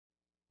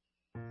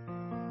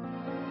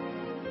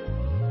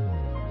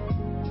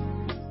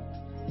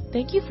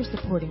Thank you for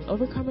supporting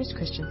Overcomers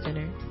Christian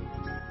Center.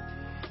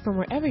 From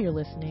wherever you're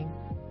listening,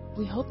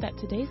 we hope that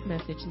today's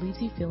message leaves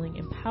you feeling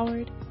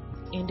empowered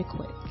and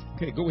equipped.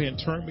 Okay, go ahead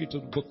and turn me to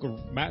the book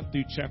of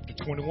Matthew chapter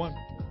 21.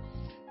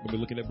 We'll be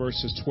looking at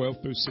verses 12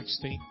 through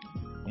 16.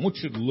 I want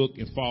you to look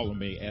and follow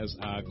me as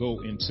I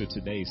go into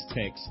today's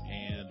text.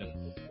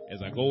 And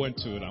as I go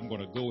into it, I'm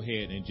going to go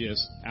ahead and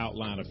just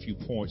outline a few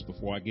points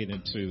before I get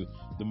into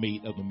the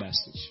meat of the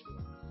message.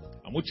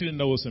 I want you to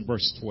notice in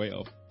verse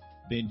 12,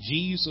 then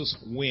Jesus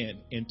went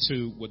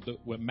into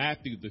what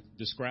Matthew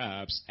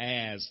describes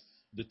as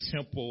the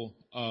temple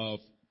of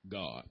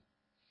God.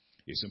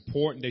 It's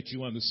important that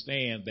you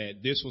understand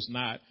that this was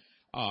not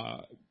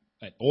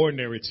an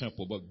ordinary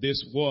temple, but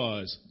this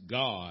was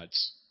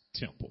God's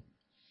temple.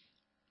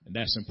 And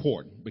that's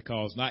important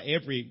because not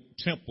every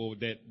temple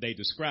that they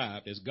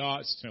describe is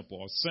God's temple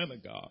or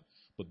synagogue.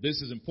 But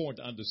this is important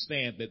to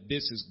understand that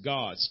this is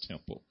God's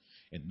temple.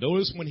 And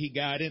notice when he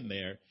got in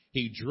there,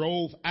 he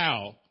drove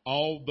out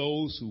all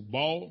those who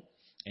bought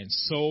and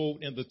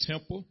sold in the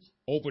temple,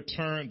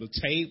 overturned the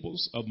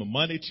tables of the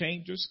money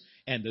changers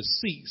and the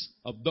seats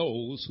of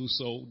those who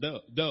sold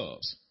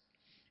doves.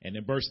 And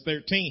in verse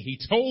 13, he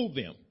told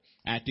them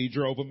after he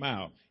drove them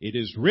out, it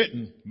is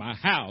written, my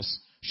house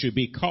should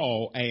be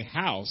called a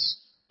house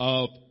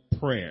of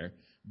prayer,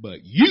 but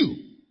you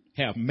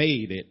have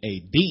made it a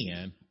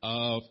den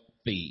of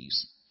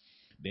thieves.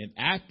 Then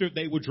after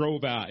they were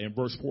drove out in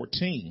verse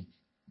 14,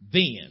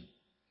 then,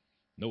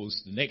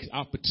 notice the next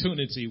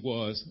opportunity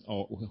was,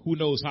 who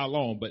knows how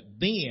long, but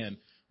then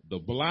the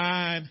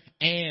blind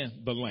and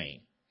the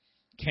lame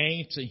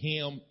came to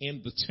him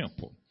in the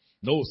temple.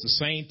 Notice the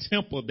same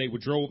temple they were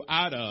drove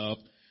out of.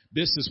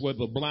 This is where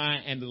the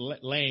blind and the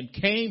lame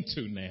came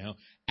to now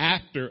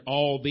after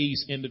all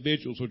these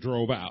individuals were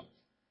drove out.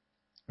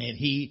 And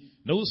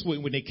notice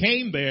when they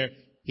came there,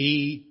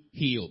 he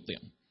healed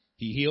them.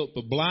 He healed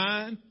the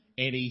blind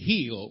and he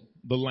healed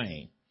the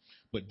lame.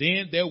 But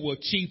then there were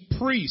chief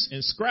priests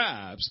and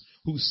scribes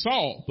who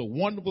saw the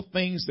wonderful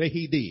things that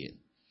he did.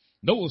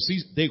 Notice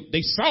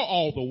they saw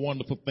all the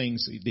wonderful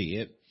things he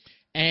did.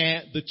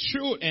 And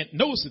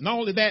notice not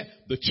only that,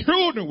 the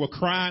children were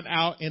crying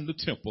out in the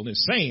temple and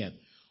saying,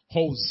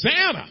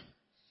 Hosanna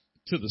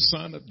to the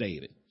Son of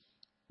David.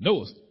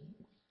 Notice,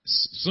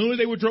 as soon as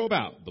they were drove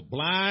out, the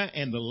blind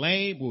and the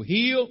lame were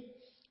healed.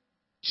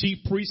 Chief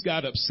priests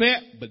got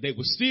upset, but they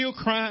were still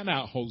crying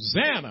out,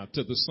 Hosanna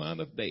to the Son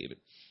of David.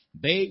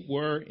 They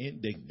were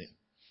indignant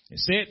and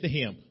said to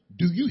him,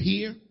 do you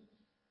hear?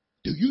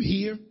 Do you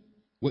hear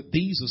what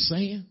these are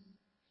saying?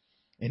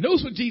 And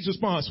notice what Jesus'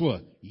 response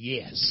was.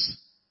 Yes.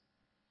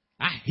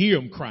 I hear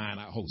them crying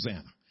out,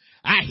 Hosanna.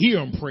 I hear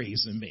them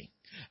praising me.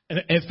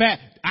 In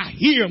fact, I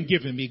hear them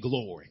giving me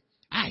glory.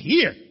 I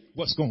hear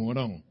what's going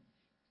on.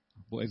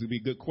 Boy, it's going to be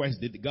a good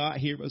question. Did God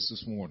hear us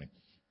this morning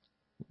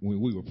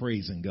when we were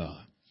praising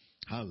God?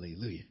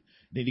 Hallelujah.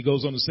 Then he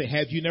goes on to say,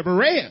 have you never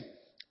read?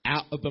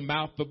 Out of the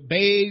mouth of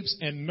babes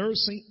and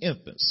nursing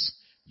infants,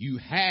 you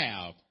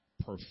have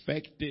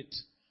perfected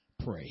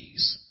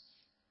praise.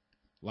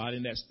 A lot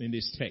in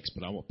this text,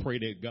 but I will pray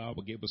that God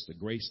will give us the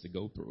grace to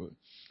go through it.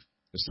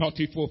 Let's talk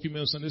to you for a few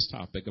minutes on this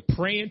topic. A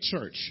praying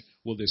church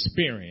will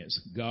experience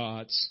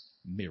God's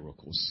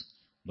miracles.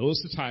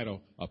 Notice the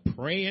title, A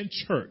Praying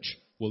Church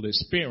Will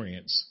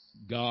Experience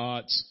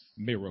God's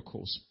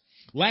Miracles.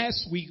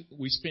 Last week,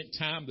 we spent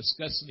time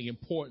discussing the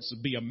importance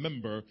of being a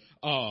member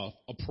of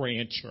a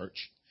praying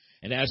church.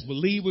 And as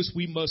believers,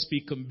 we must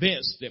be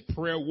convinced that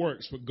prayer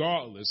works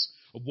regardless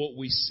of what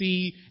we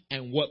see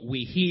and what we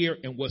hear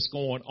and what's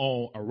going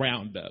on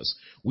around us.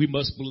 We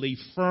must believe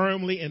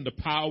firmly in the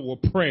power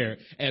of prayer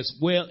as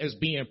well as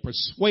being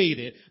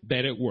persuaded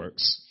that it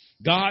works.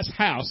 God's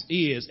house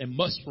is and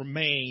must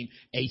remain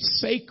a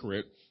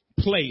sacred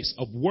place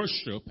of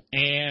worship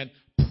and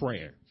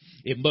prayer.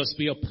 It must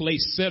be a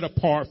place set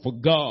apart for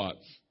God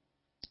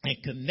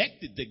and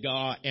connected to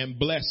God and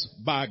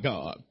blessed by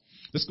God.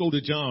 Let's go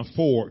to John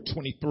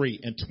 4:23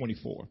 and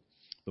 24.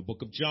 The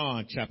book of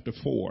John, chapter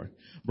 4,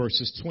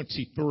 verses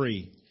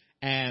 23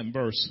 and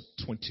verse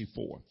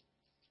 24.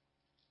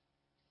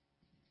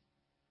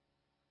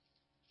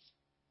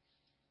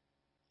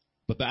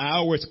 But the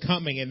hour is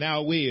coming and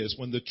now is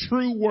when the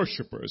true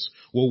worshipers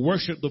will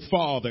worship the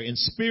Father in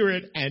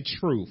spirit and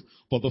truth.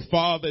 For the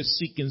Father is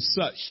seeking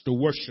such to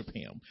worship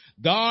him.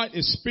 God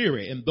is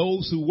spirit, and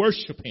those who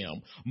worship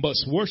him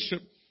must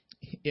worship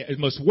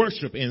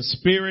in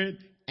spirit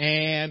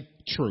and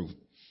truth.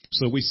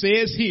 So we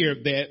says here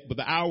that but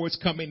the hour is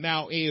coming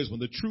now is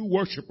when the true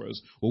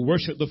worshipers will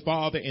worship the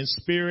Father in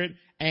spirit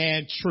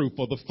and truth.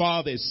 For the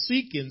Father is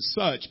seeking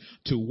such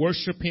to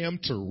worship him,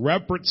 to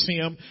reverence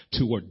him,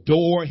 to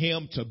adore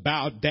him, to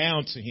bow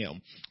down to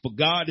him. For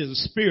God is a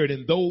spirit,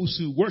 and those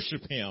who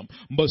worship him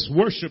must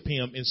worship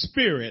him in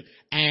spirit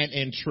and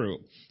in truth.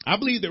 I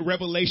believe that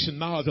revelation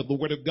knowledge of the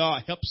Word of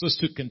God helps us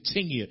to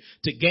continue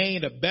to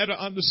gain a better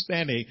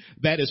understanding.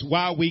 That is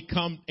why we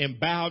come and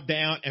bow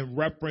down and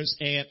reverence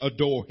and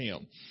adore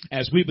him.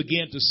 As we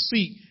begin to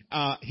seek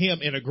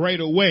him in a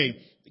greater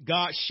way,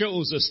 God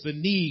shows us the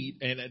need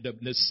and the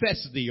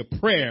necessity of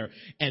prayer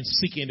and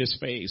seeking his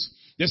face.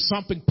 There's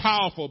something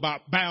powerful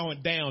about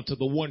bowing down to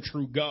the one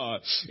true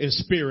God in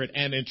spirit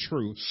and in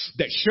truth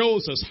that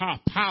shows us how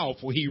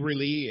powerful he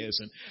really is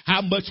and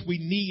how much we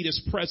need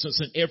his presence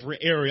in every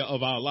area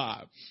of our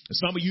life. And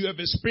some of you have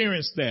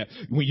experienced that.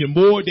 When the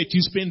more that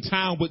you spend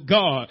time with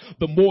God,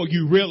 the more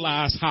you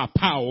realize how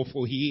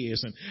powerful he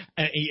is. And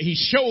he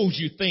shows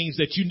you things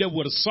that you never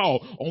would have saw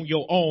on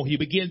your own. He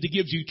begins to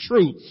give you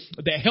truth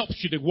that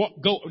helps you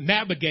to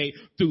navigate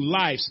through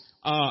life's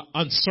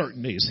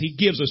uncertainties. He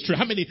gives us truth.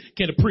 How many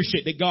can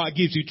appreciate that God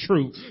gives you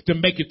truth to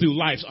make it through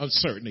life's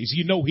uncertainties?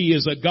 You know he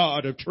is a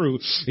God of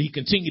truth. He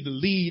continues to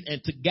lead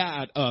and to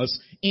guide us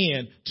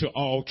into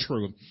all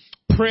truth.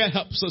 Prayer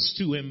helps us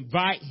to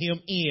invite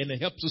him in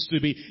and helps us to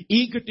be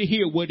eager to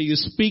hear what he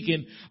is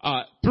speaking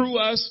through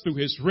us, through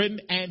his written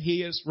and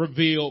his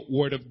revealed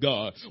word of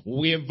God. When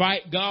we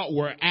invite God,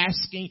 we're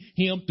asking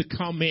him to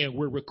come in.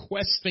 We're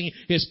requesting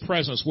his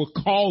presence.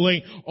 We're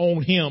calling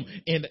on him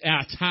in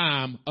our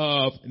time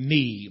of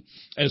need,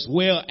 as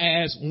well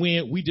as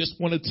when we just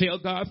want to tell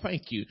God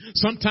thank you.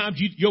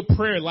 Sometimes your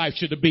prayer life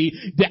should be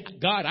that,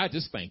 God, I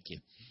just thank you.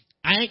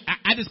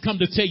 I just come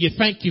to tell you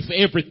thank you for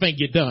everything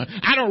you've done.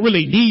 I don't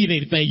really need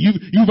anything.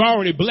 You've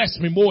already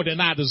blessed me more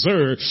than I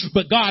deserve.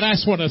 But God, I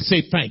just want to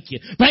say thank you.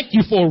 Thank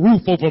you for a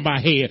roof over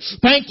my head.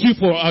 Thank you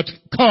for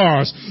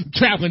cars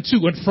traveling to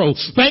and fro.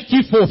 Thank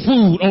you for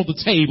food on the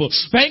table.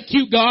 Thank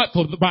you, God,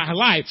 for my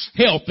life,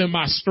 health, and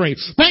my strength.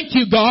 Thank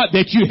you, God,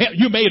 that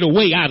you made a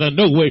way out of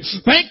no way.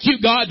 Thank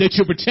you, God, that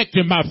you're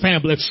protecting my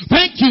family.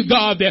 Thank you,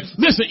 God, that,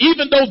 listen,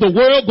 even though the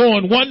world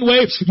going one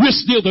way, you're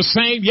still the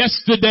same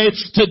yesterday,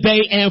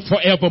 today, and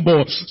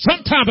forevermore.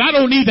 Sometimes I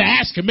don't need to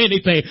ask him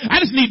anything. I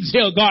just need to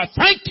tell God,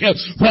 thank you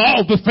for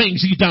all the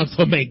things he's done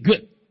for me.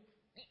 Good.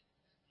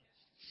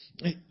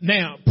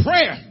 Now,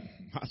 prayer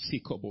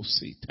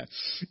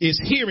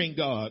is hearing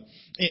God,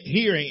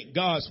 hearing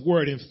God's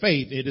word in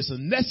faith. It is a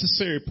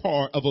necessary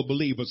part of a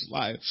believer's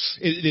life.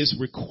 It is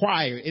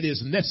required. It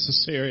is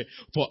necessary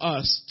for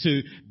us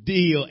to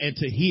deal and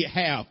to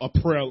have a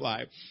prayer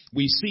life.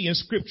 We see in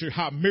scripture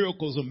how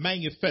miracles are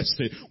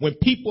manifested when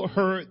people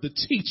heard the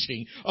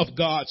teaching of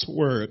God's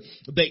word.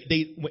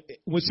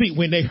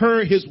 When they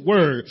heard his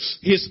word,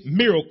 his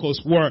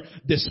miracles were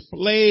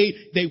displayed.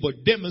 They were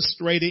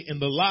demonstrated in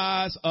the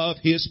lives of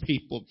his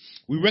people.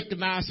 We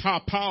recognize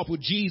how powerful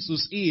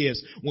Jesus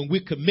is when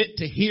we commit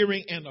to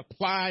hearing and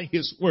applying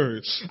his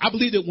word. I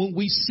believe that when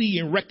we see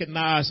and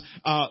recognize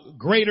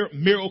greater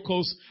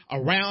miracles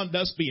around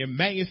us being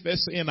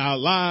manifested in our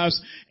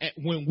lives,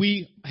 when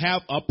we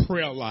have a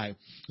prayer life.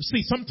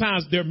 See,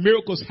 sometimes there are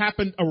miracles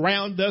happen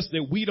around us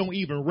that we don't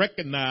even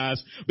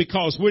recognize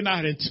because we're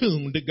not in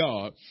tune to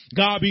God.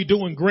 God be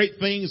doing great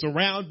things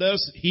around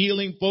us,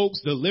 healing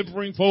folks,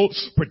 delivering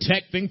folks,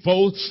 protecting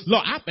folks.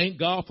 Lord, I thank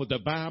God for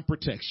divine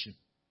protection.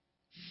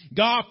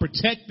 God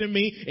protecting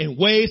me in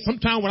ways.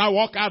 Sometimes when I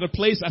walk out of a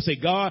place, I say,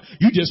 God,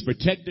 you just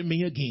protected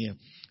me again.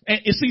 And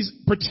it sees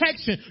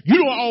protection. You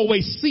don't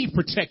always see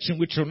protection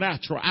with your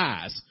natural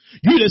eyes.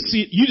 You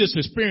just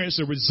experience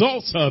the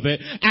results of it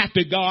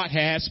after God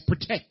has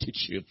protected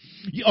you.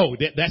 Oh,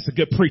 that's a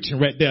good preaching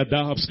right there,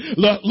 Dobbs.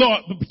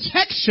 Lord,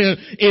 protection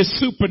is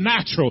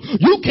supernatural.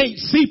 You can't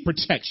see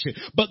protection,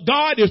 but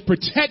God is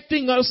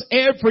protecting us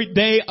every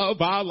day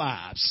of our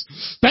lives.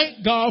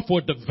 Thank God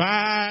for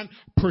divine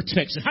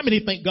protection. How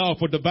many thank God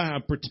for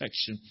divine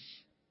protection?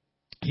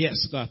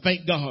 Yes, God.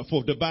 Thank God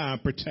for divine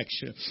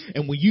protection.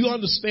 And when you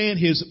understand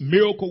his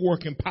miracle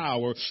working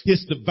power,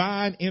 his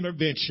divine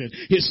intervention,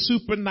 his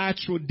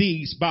supernatural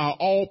deeds by our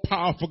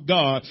all-powerful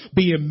God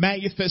being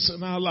manifested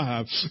in our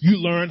lives, you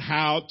learn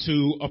how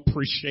to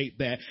appreciate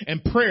that.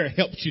 And prayer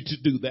helps you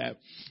to do that.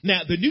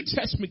 Now, the New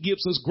Testament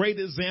gives us great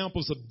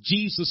examples of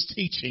Jesus'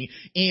 teaching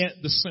in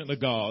the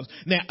synagogues.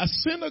 Now, a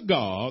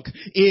synagogue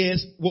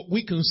is what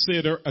we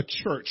consider a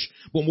church,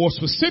 but more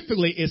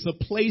specifically, it's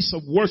a place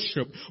of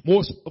worship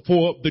more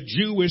for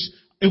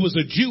it was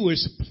a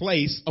Jewish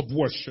place of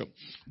worship.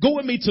 Go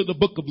with me to the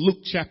book of Luke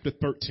chapter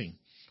 13.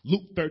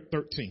 Luke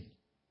 13.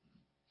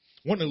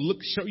 I want to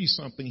show you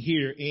something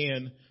here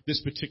in this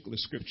particular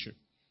scripture.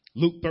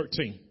 Luke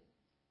 13.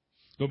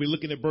 We'll be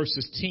looking at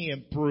verses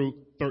 10 through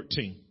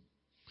 13.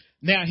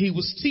 Now he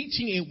was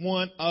teaching in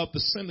one of the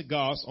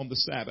synagogues on the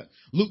Sabbath.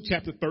 Luke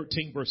chapter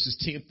 13 verses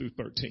 10 through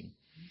 13.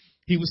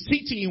 He was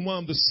teaching in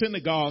one of the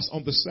synagogues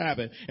on the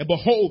Sabbath, and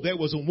behold, there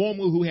was a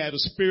woman who had a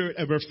spirit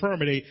of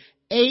infirmity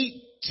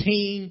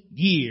 18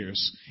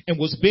 years and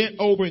was bent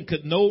over and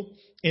could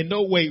in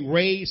no way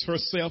raise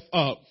herself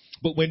up.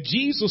 But when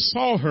Jesus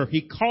saw her,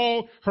 he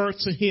called her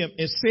to him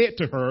and said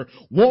to her,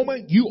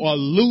 "Woman, you are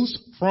loose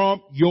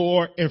from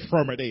your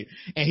infirmity."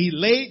 And he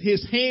laid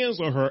his hands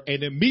on her,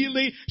 and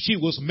immediately she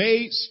was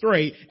made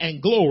straight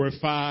and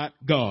glorified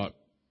God.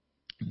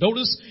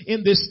 Notice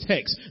in this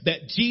text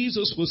that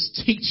Jesus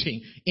was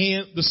teaching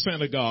in the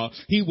synagogue.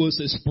 He was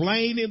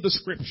explaining the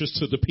scriptures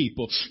to the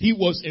people. He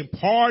was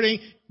imparting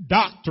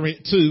doctrine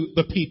to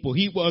the people.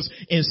 He was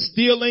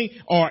instilling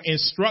or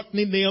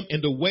instructing them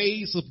in the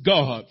ways of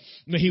God.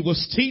 Now, he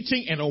was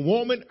teaching and a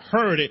woman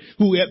heard it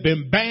who had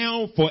been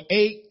bound for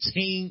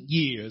 18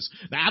 years.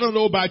 Now, I don't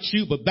know about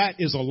you, but that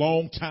is a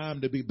long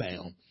time to be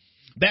bound.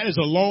 That is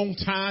a long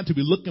time to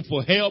be looking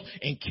for help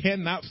and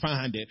cannot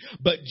find it.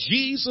 But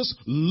Jesus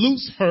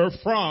loosed her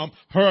from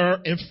her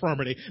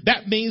infirmity.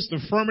 That means the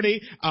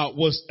infirmity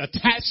was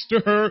attached to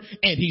her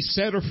and he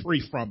set her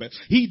free from it.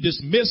 He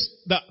dismissed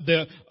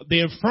the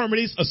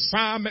infirmity's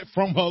assignment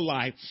from her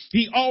life.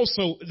 He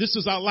also,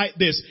 I like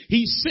this,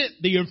 he sent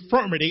the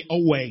infirmity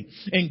away.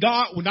 And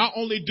God will not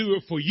only do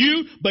it for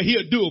you, but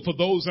he'll do it for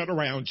those that are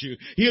around you.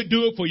 He'll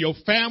do it for your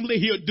family.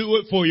 He'll do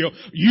it for you.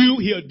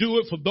 He'll do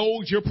it for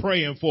those you're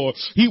praying for.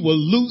 He will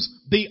loose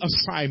the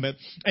assignment.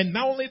 And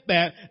not only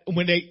that,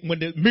 when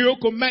the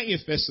miracle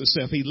manifested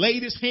itself, he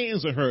laid his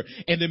hands on her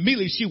and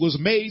immediately she was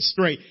made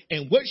straight.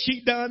 And what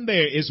she done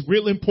there is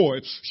real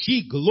important.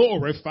 She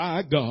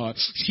glorified God.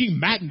 She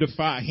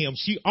magnified him.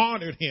 She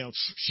honored him.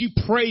 She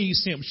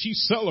praised him. She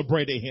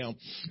celebrated him.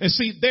 And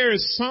see, there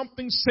is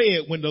something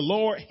said when the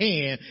Lord's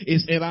hand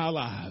is in our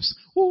lives.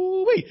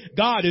 Ooh-wee.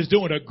 God is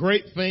doing a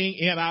great thing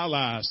in our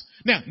lives.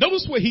 Now,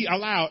 notice what he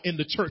allowed in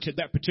the church at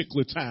that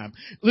particular time.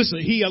 Listen,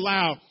 he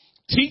allowed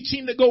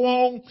teaching to go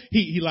on.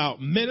 He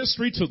allowed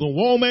ministry to the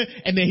woman,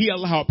 and then he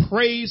allowed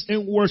praise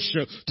and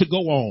worship to go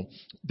on.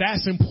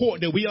 That's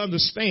important that we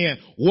understand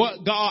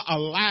what God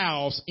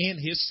allows in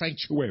his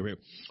sanctuary.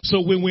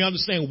 So when we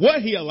understand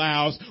what he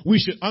allows, we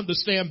should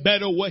understand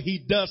better what he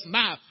does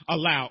not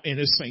allow in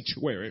his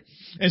sanctuary.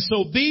 And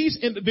so these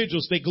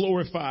individuals, they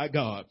glorify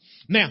God.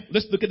 Now,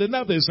 let's look at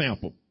another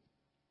example.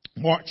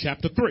 Mark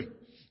chapter 3.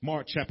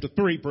 Mark chapter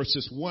 3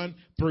 verses 1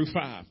 through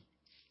 5.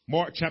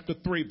 Mark chapter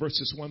 3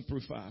 verses 1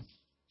 through 5.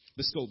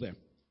 Let's go there.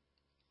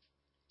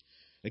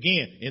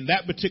 Again, in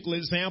that particular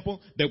example,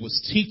 there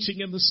was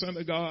teaching in the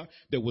synagogue,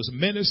 there was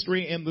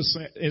ministry in the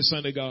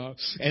synagogue,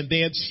 and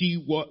then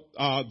she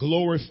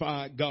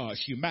glorified God.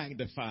 She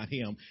magnified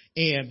him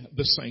in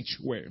the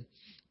sanctuary.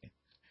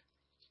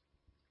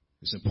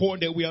 It's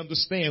important that we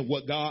understand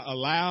what God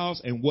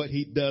allows and what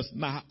he does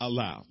not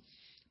allow.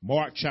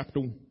 Mark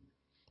chapter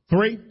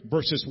 3,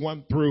 verses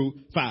 1 through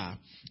 5.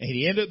 And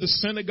he entered the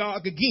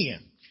synagogue again.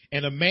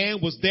 And a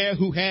man was there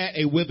who had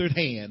a withered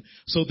hand.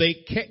 So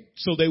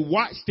they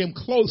watched him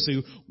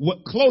closely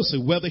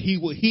whether he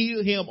would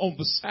heal him on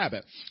the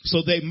Sabbath,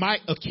 so they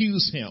might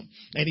accuse him.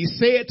 And he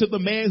said to the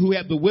man who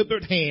had the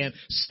withered hand,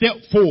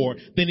 "Step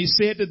forward." Then he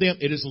said to them,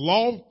 It is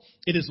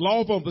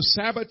lawful on the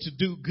Sabbath to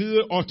do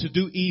good or to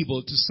do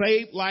evil, to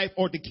save life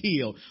or to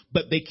kill.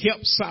 But they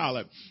kept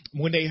silent.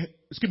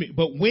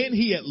 But when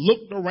he had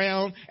looked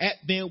around at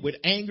them with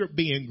anger,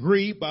 being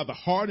grieved by the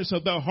hardness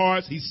of their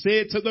hearts, he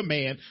said to the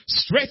man,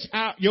 "Stretch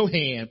out your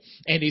hand."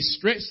 And he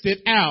stretched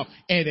it out,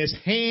 and his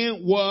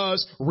hand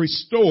was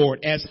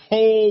restored as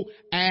whole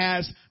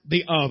as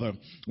the other.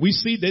 We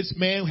see this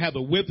man had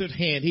a withered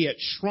hand. He had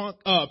shrunk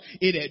up.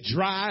 It had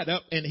dried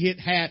up, and it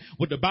had,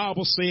 what the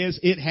Bible says,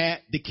 it had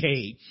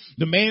decayed.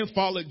 The man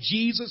followed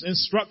Jesus'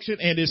 instruction,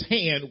 and his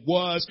hand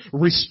was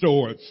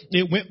restored.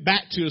 It went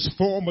back to its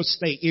former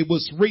state. It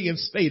was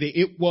reinstated.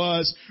 It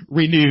was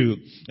renewed.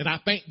 And I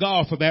thank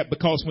God for that,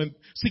 because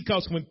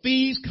when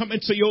thieves come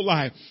into your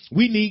life,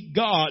 we need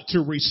God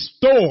to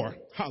restore,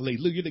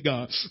 hallelujah to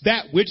God,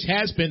 that which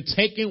has been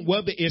taken,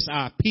 whether it's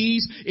our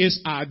peace, it's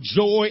our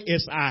joy,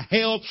 it's our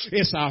health,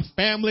 it's our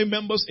family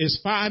members, it's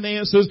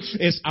finances,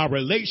 it's our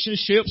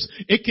relationships.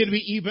 It can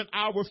be even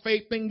our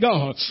faith in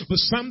God. But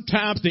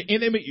sometimes the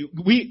enemy,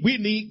 we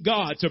need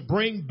God to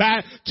bring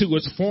back to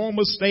its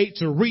former state,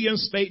 to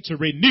reinstate, to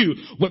renew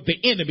what the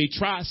enemy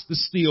tries to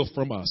steal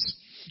from us.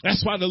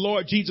 That's why the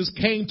Lord Jesus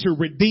came to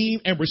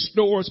redeem and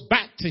restore us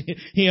back to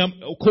him,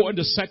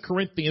 according to 2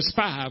 Corinthians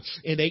 5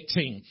 and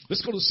 18.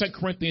 Let's go to 2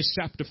 Corinthians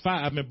chapter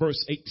 5 and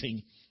verse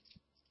 18.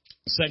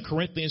 2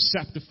 Corinthians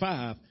chapter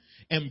 5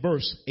 and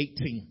verse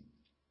 18.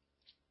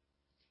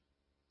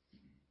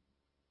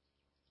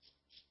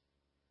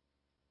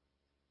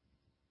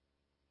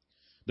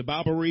 The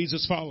Bible reads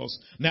as follows.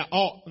 Now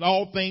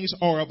all things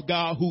are of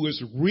God, who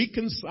has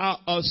reconciled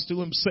us to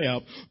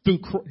himself through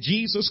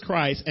Jesus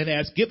Christ, and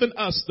has given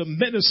us the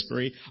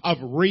ministry of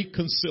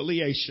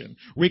reconciliation.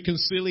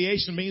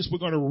 Reconciliation means we're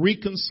going to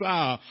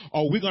reconcile,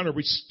 or we're going to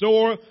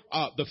restore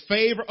the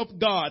favor of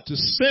God to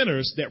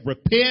sinners that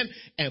repent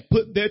and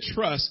put their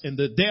trust in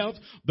the death,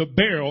 the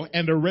burial,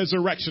 and the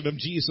resurrection of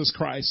Jesus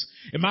Christ.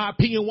 In my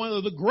opinion, one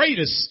of the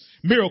greatest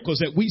miracles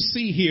that we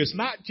see here is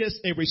not just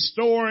a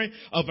restoring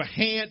of a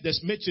hand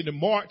that's mentioned in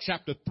Mark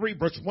chapter 3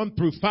 verse 1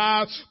 through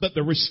 5, but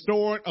the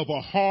restoring of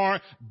a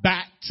heart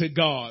back to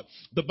God.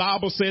 The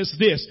Bible says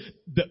this,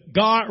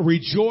 God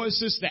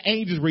rejoices, the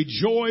angels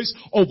rejoice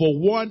over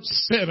one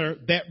sinner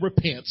that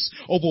repents,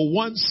 over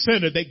one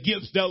sinner that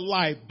gives their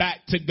life back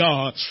to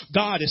God.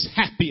 God is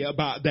happy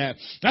about that.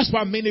 That's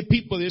why many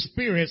people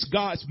experience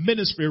God's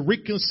ministry,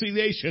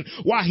 reconciliation,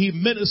 while he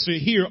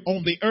ministered here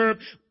on the earth,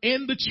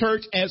 in the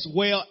church as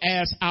well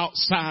as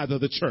outside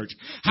of the church.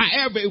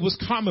 However, it was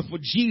common for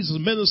Jesus to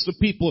minister to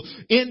people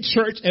in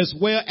church as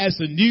well as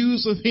the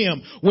news of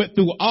him went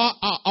through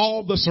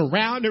all the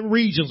surrounding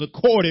regions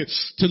according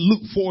to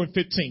Luke 4 and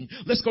 15.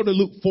 Let's go to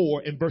Luke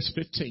 4 and verse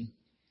 15.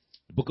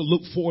 The book of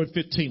Luke 4 and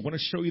 15. I want to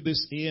show you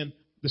this in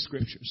the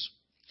scriptures.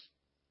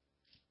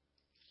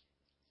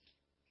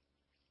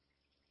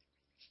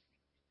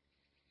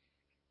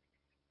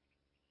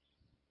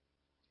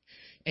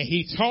 And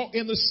he taught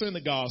in the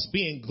synagogues,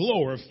 being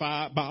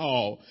glorified by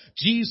all.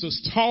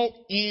 Jesus taught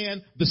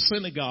in the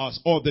synagogues,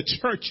 or the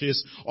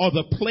churches, or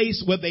the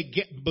place where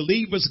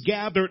believers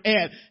gathered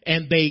at,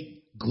 and they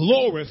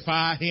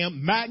glorify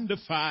him,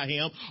 magnify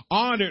him,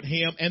 honored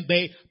him, and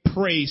they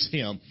praise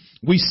him.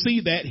 We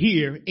see that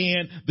here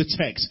in the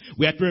text.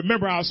 We have to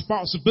remember our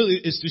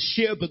responsibility is to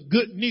share the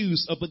good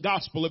news of the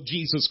gospel of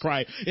Jesus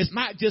Christ. It's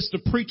not just the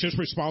preacher's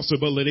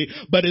responsibility,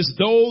 but it's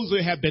those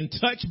who have been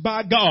touched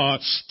by God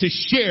to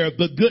share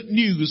the good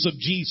news of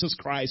Jesus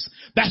Christ.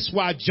 That's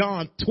why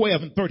John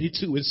 12 and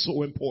 32 is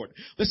so important.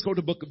 Let's go to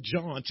the book of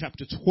John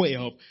chapter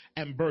 12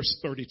 and verse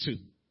 32.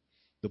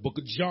 The book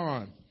of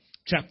John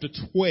chapter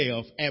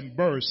 12 and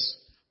verse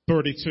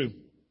 32.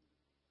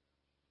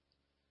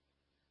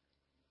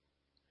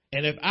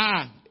 And if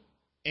I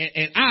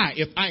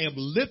am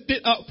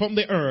lifted up from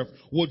the earth,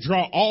 will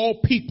draw all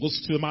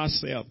peoples to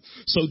myself.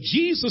 So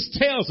Jesus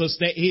tells us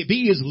that if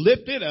he is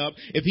lifted up,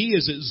 if he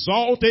is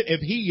exalted, if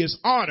he is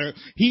honored,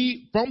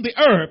 from the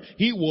earth,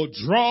 he will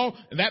draw,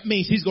 and that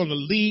means he's going to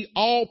lead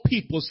all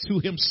peoples to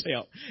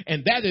himself.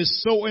 And that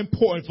is so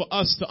important for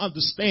us to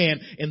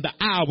understand in the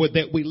hour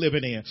that we live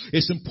in.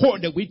 It's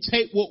important that we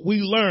take what we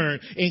learn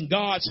in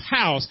God's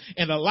house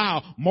and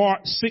allow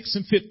Mark 6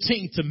 and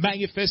 15 to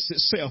manifest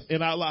itself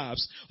in our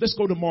lives. Let's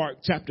go to Mark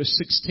chapter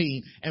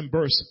 16 and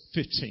verse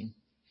 15.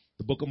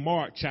 The book of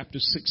Mark chapter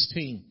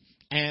 16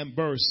 and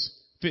verse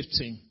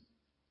 15.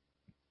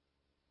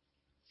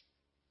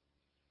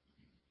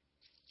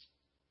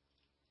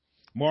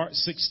 Mark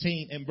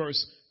 16 and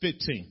verse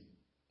 15.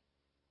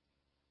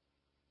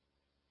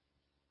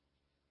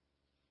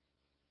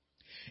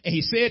 And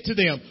he said to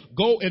them,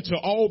 go into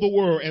all the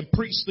world and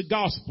preach the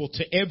gospel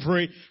to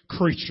every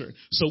creature.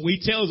 So he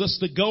tells us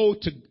to go,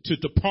 to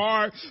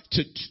depart,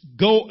 to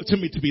go,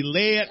 to be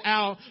led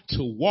out,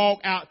 to walk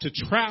out, to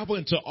travel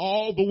into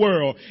all the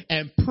world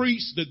and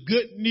preach the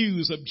good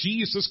news of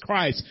Jesus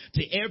Christ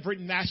to every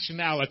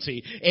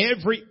nationality,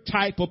 every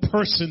type of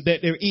person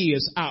that there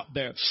is out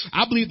there.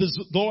 I believe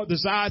the Lord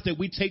desires that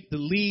we take the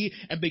lead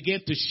and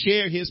begin to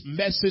share his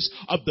message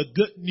of the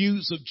good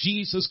news of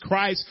Jesus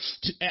Christ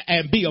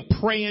and be a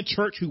praying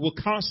church who will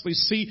constantly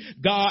see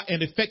God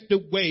in effective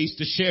ways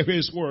to share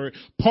his word.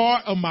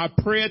 Part of my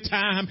prayer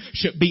time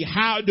should be,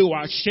 how do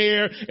I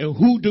share and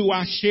who do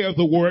I share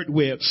the word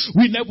with?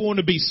 We never want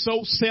to be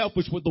so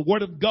selfish with the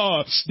word of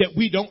God that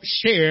we don't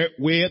share it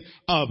with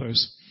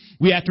others.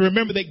 We have to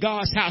remember that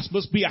God's house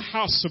must be a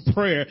house of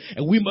prayer,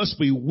 and we must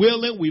be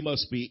willing, we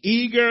must be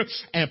eager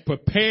and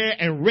prepared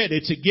and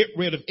ready to get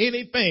rid of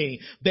anything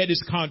that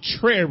is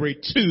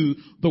contrary to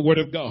the word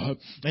of God.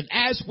 And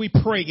as we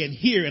pray and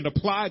hear and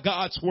apply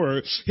God's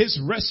word, his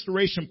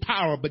restoration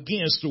power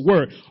begins to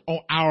work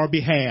on our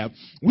behalf.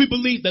 We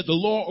believe that the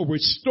Lord will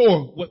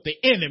restore what the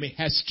enemy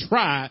has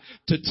tried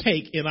to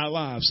take in our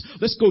lives.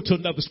 Let's go to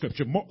another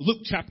scripture.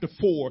 Luke chapter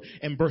 4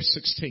 and verse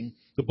 16.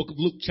 The book of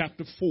Luke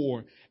chapter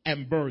 4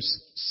 and verse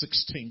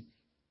 16.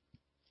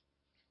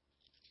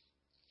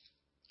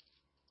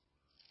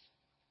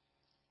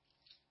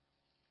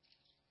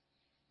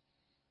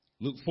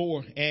 Luke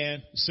 4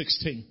 and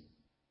 16.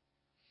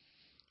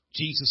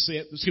 Jesus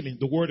said,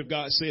 the word of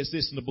God says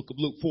this in the book of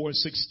Luke 4 and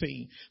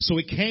 16. So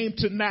he came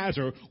to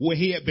Nazareth where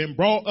he had been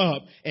brought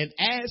up, and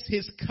as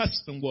his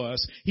custom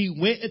was, he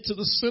went into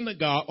the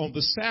synagogue on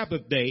the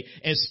Sabbath day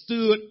and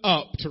stood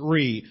up to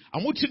read. I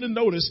want you to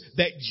notice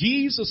that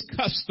Jesus'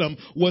 custom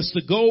was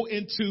to go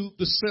into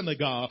the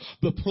synagogue,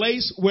 the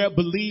place where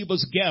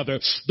believers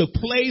gathered, the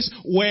place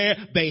where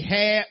they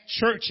had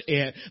church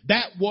at.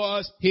 That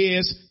was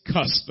his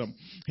custom.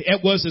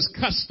 It was his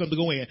custom to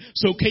go in.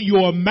 So can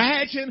you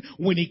imagine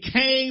when he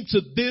came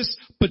to this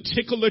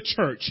particular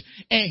church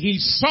and he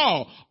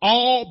saw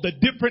all the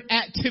different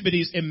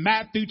activities in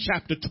Matthew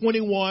chapter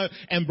 21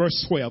 and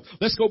verse 12.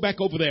 Let's go back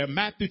over there.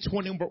 Matthew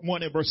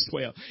 21 and verse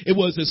 12. It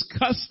was his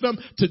custom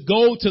to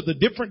go to the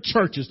different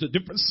churches, the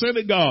different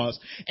synagogues.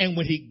 And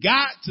when he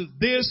got to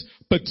this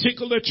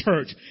particular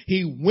church,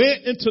 he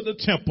went into the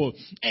temple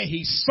and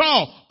he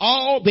saw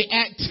all the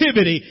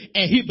activity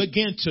and he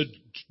began to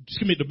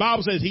the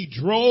Bible says he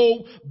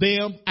drove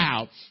them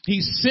out.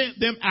 He sent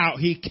them out.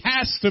 He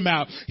cast them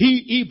out.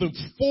 He even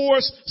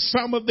forced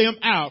some of them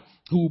out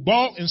who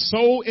bought and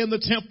sold in the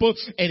temple,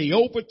 and he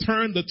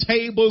overturned the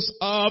tables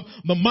of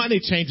the money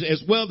changers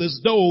as well as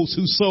those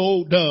who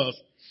sold doves.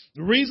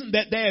 The reason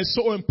that is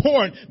so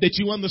important that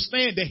you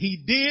understand that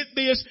he did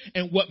this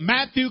in what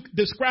Matthew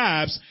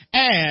describes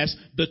as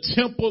the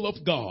temple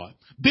of God.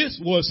 This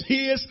was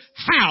his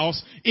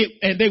house,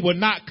 and they were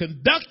not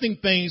conducting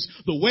things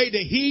the way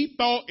that he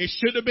thought it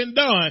should have been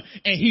done,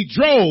 and he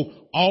drove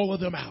all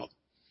of them out.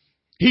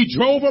 He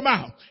drove them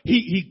out.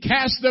 He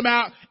cast them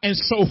out and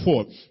so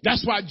forth.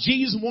 That's why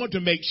Jesus wanted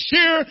to make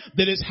sure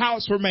that his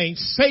house remained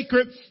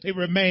sacred. It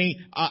remained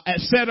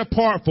set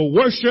apart for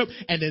worship.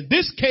 And in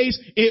this case,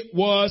 it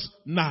was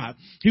not.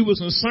 He was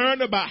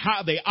concerned about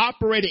how they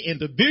operated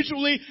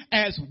individually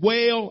as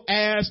well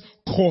as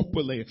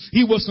corporately.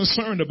 He was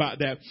concerned about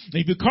that.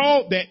 And if you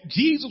recall that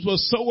Jesus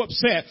was so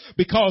upset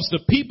because the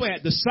people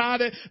had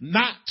decided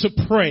not to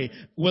pray,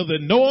 whether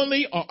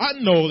knowingly or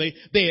unknowingly,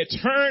 they had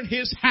turned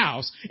his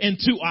house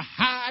into a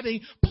hiding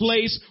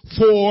place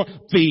for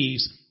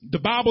thieves. The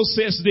Bible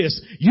says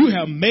this: you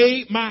have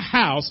made my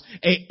house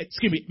a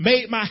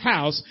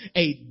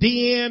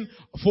den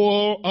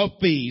of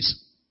thieves.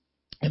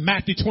 In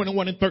Matthew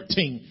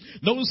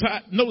 21:13.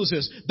 Notice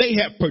this. They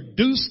had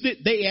produced it.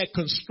 They had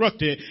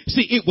constructed it.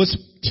 See,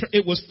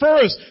 it was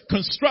first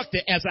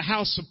constructed as a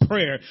house of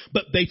prayer,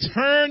 but they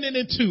turned it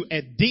into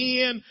a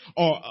den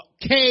or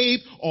a cave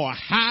or a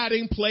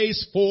hiding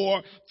place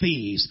for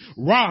thieves,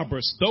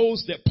 robbers,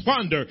 those that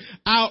plunder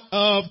out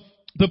of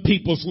the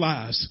people's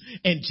lives.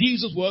 And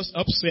Jesus was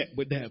upset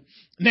with that.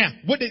 Now,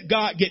 where did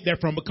God get that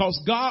from? Because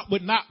God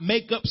would not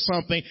make up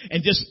something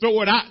and just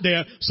throw it out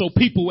there so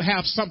people would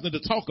have something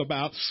to talk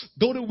about.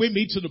 Go with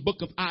me to the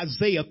book of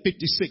Isaiah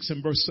 56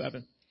 and verse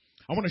 7.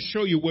 I want to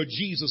show you where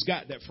Jesus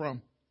got that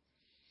from.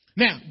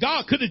 Now,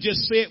 God could have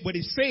just said what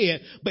he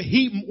said, but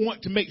he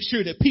wanted to make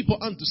sure that people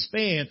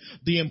understand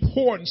the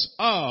importance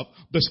of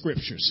the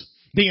scriptures,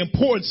 the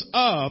importance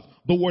of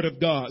the word of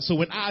God. So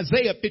in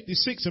Isaiah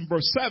 56 and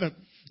verse 7,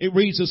 it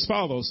reads as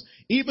follows: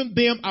 even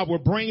them I will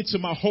bring to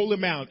my holy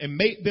mount and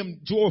make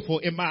them joyful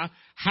in my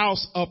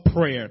house of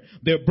prayer.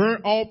 Their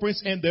burnt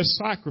offerings and their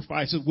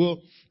sacrifices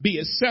will be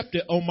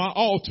accepted on my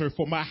altar,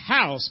 for my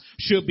house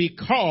shall be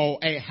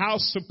called a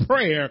house of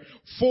prayer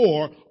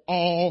for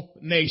all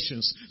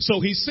nations. So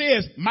he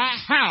says, my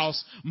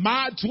house,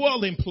 my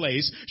dwelling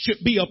place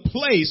should be a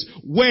place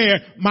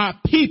where my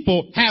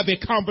people have a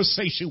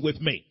conversation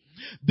with me.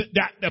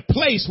 The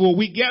place where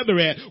we gather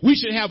at, we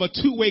should have a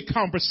two-way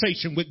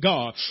conversation with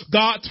God.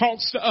 God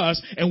talks to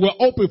us, and we're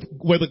open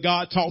whether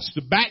God talks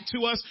back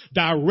to us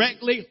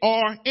directly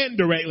or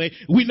indirectly.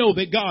 We know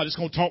that God is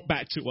going to talk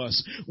back to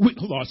us.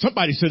 Lord,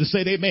 somebody should have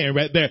said amen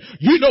right there.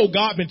 You know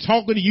God been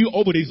talking to you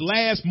over these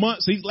last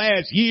months, these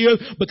last years,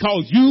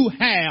 because you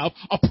have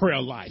a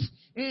prayer life.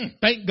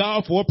 Thank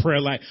God for a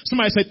prayer life.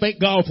 Somebody say,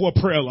 thank God for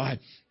a prayer life.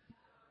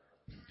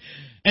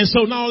 And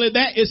so not only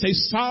that, it's a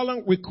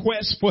solemn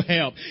request for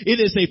help. It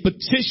is a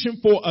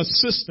petition for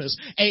assistance,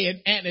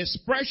 an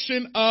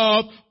expression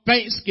of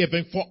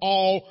thanksgiving for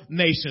all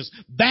nations.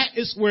 That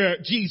is where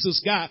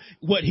Jesus got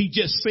what he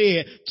just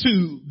said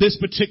to this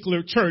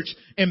particular church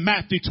in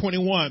Matthew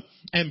 21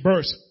 and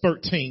verse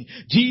 13.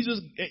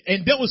 Jesus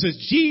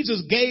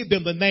gave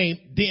them the name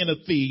den of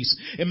thieves.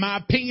 In my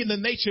opinion, the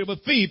nature of a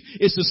thief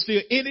is to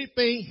steal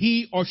anything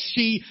he or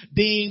she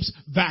deems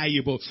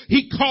valuable.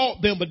 He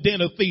called them a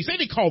den of thieves. They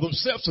didn't call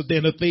themselves a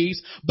den of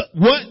thieves, but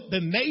what the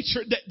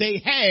nature that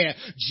they had,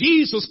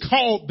 Jesus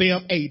called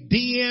them a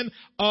den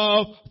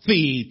of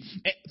thieves.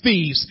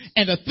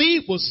 And a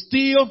thief will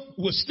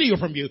steal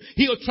from you.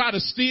 He'll try to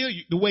steal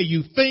the way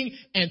you think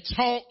and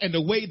talk and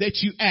the way that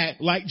you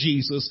act like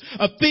Jesus.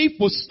 A thief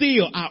will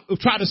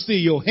try to steal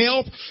your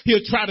health.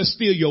 He'll try to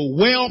steal your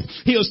wealth.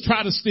 He'll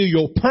try to steal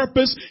your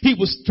purpose. He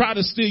will try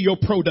to steal your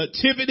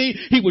productivity.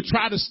 He will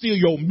try to steal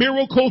your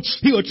miracles.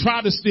 He will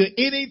try to steal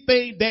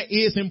anything that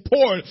is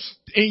important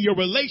in your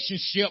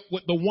relationship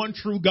with the one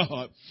true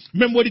God.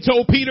 Remember what he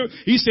told Peter?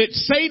 He said,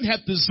 Satan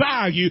hath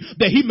desired you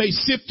that he may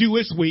sift you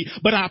as wheat,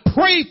 but I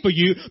pray for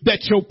you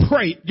that your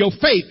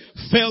faith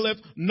faileth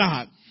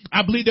not.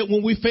 I believe that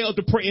when we fail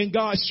to pray in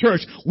God's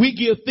church, we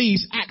give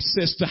thieves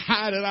access to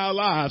hide in our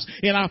lives,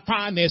 in our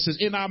finances,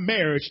 in our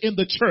marriage, in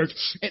the church,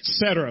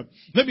 etc.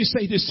 Let me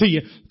say this to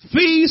you.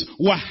 Thieves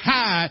will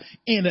hide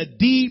in a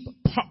deep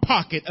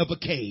pocket of a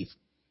cave.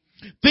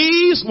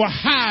 Thieves will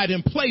hide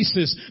in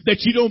places that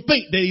you don't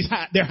think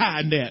that they're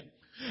hiding at.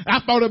 I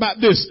thought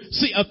about this.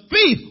 See, a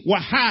thief will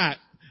hide,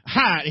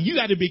 and you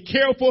got to be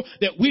careful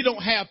that we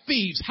don't have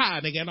thieves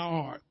hiding in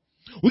our heart.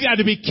 We got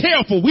to be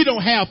careful we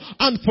don't have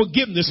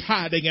unforgiveness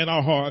hiding in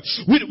our heart.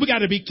 We got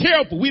to be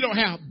careful we don't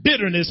have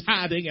bitterness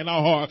hiding in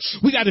our heart.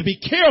 We got to be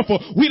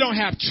careful we don't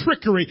have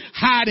trickery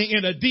hiding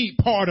in a deep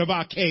part of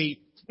our cave.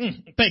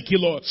 Thank you,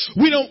 Lord.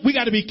 We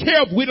got to be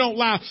careful we don't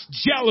allow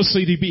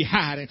jealousy to be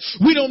hiding.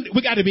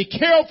 We got to be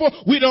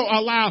careful we don't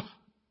allow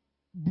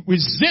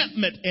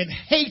resentment and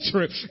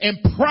hatred and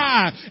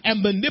pride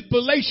and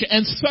manipulation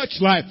and such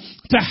like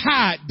to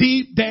hide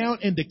deep down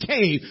in the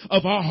cave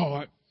of our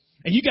heart.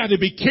 And you got to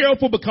be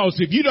careful, because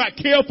if you're not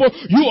careful,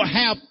 you will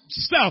have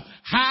stuff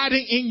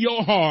hiding in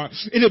your heart.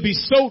 It'll be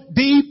so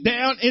deep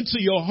down into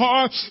your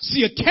heart.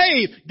 See, a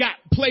cave got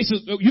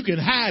places you can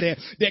hide it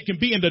that can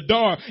be in the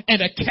dark.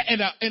 And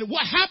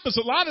what happens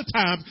a lot of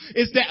times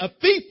is that a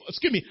thief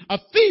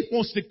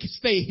wants to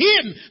stay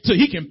hidden so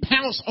he can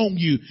pounce on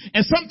you.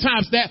 And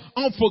sometimes that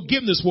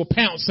unforgiveness will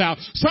pounce out.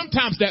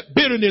 Sometimes that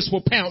bitterness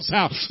will pounce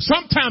out.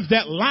 Sometimes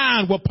that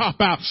line will pop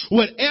out.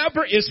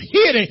 Whatever is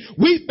hidden,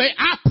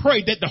 I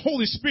pray that the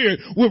Holy Spirit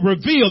will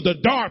reveal the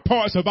dark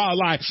parts of our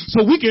life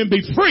so we can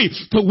be free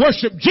to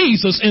worship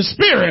Jesus in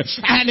spirit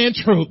and in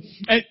truth.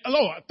 And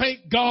Lord,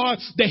 thank God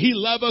that He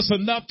loves us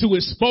enough to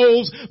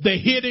expose the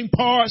hidden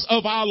parts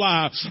of our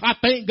lives. I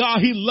thank God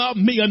He loved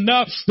me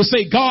enough to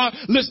say, God,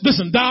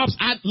 listen, Dobbs,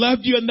 I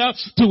loved you enough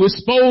to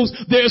expose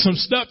there's some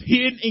stuff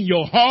hidden in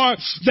your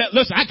heart that,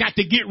 listen, I got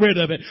to get rid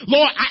of it.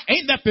 Lord,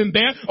 ain't nothing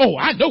there. Oh,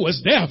 I know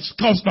it's there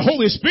because the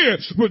Holy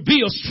Spirit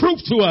reveals truth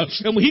to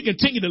us. And when He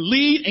continue to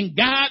lead and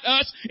guide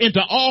us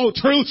into all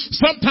truth,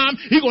 sometimes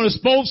He's going to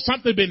expose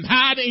something been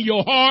hiding in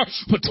your heart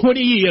for 20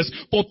 years,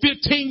 for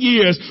 15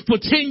 years, for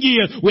 10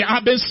 years where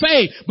I've been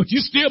saved, but you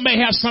still may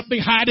have something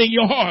hiding in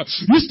your heart.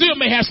 You still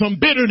may have some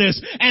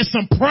bitterness and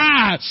some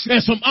pride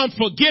and some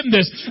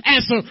unforgiveness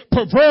and some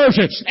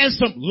perversion and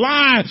some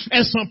lying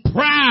and some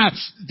pride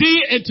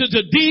into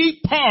the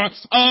deep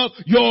parts of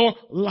your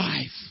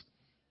life.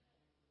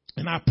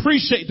 And I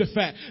appreciate the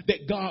fact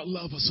that God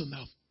loves us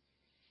enough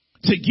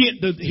to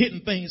get the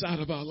hidden things out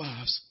of our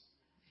lives.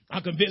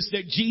 I'm convinced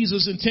that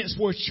Jesus' intense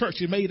for His church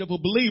is made up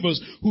of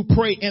believers who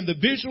pray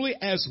individually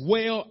as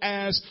well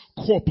as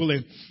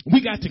corporately.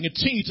 We got to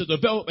continue to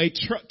develop a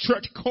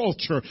church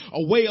culture,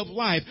 a way of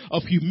life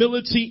of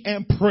humility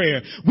and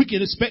prayer. We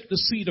can expect to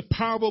see the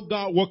power of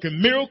God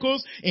working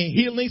miracles and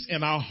healings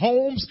in our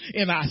homes,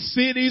 in our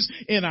cities,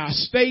 in our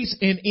states,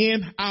 and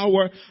in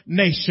our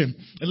nation.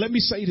 And let me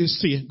say this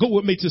to you. Go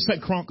with me to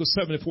 2 Chronicles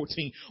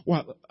 7:14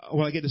 while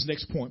I get this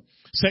next point.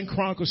 2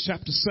 Chronicles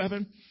chapter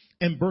 7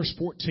 and verse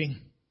 14.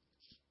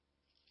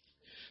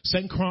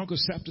 2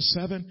 Chronicles chapter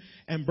 7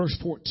 and verse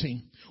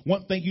 14.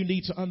 One thing you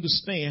need to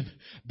understand,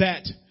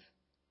 that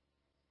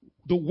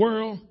the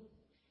world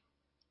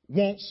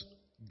wants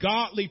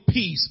godly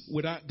peace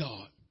without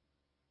God.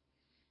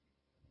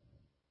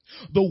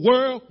 The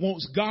world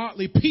wants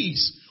godly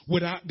peace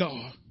without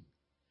God.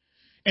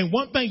 And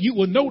one thing you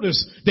will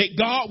notice, that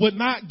God would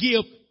not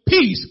give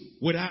peace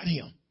without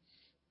Him.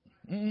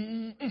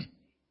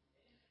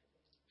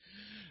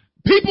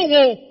 People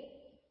want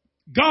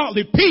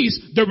godly peace,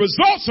 the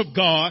results of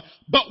God,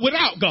 but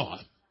without God.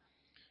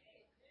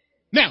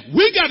 Now,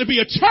 we got to be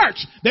a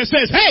church that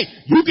says, hey,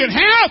 you can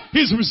have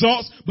His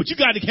results, but you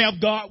got to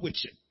have God with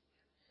you.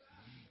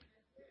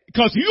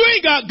 Because if you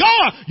ain't got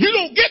God, you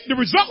don't get the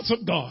results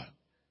of God.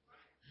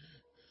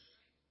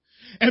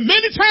 And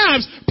many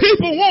times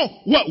people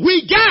want what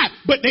we got,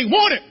 but they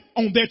want it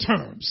on their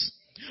terms.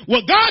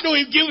 Well, God don't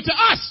even give it to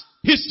us,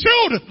 His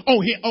children,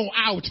 on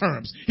our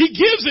terms. He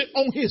gives it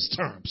on His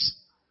terms.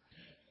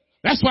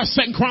 That's why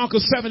 2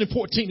 Chronicles 7 and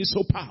 14 is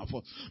so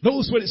powerful.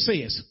 Notice what it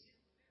says.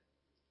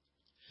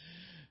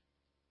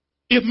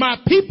 If my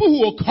people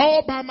who are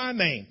called by my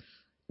name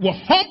will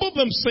humble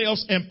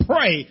themselves and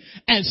pray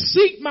and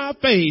seek my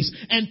face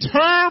and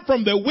turn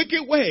from their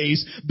wicked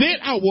ways, then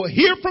I will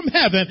hear from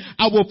heaven,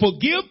 I will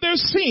forgive their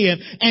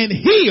sin and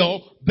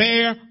heal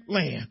their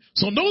land.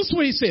 So notice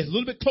what he says, a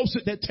little bit closer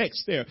to that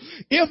text there.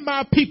 If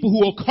my people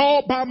who are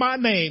called by my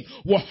name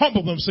will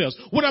humble themselves.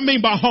 What I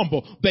mean by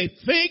humble? They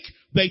think,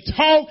 they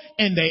talk,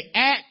 and they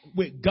act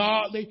with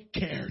godly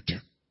character.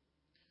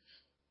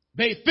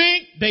 They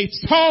think, they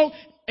talk,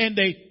 and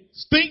they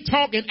think,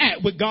 talk, and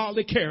act with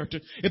godly character.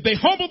 If they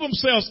humble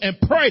themselves and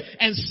pray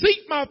and seek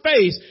my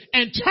face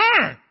and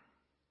turn,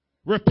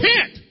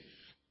 repent,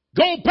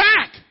 go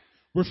back,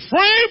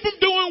 refrain from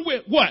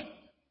doing what?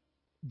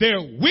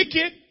 Their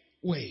wicked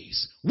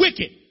ways.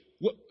 Wicked.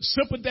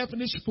 Simple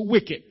definition for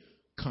wicked.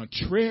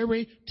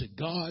 Contrary to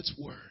God's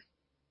word.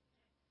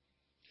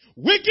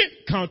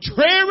 Wicked,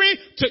 contrary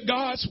to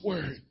God's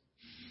word.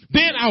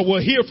 Then I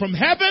will hear from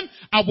heaven,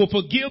 I will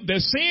forgive their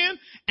sin,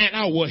 and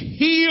I will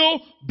heal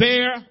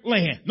their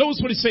land. Notice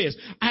what it says.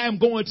 I am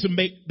going to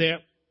make their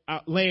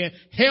land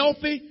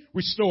healthy,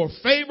 restore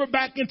favor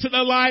back into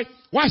their life.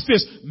 Watch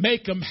this.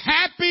 Make them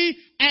happy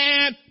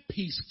and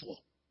peaceful.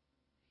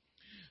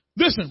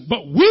 Listen,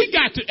 but we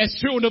got to, as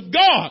children of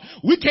God,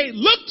 we can't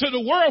look to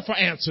the world for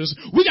answers.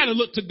 We got to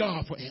look to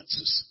God for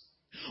answers.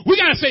 We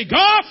got to say,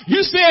 God,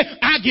 you said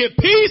I get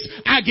peace,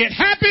 I get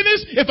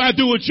happiness. If I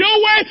do it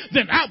your way,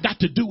 then I've got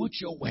to do it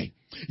your way.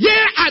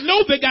 Yeah, I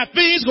know they got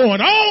things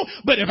going on,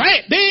 but if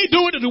they ain't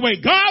doing it the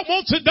way God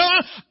wants it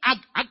done,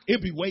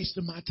 it'll be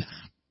wasting my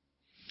time.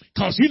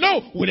 Because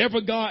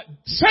whatever God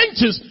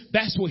sanctions,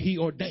 that's what He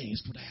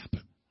ordains for to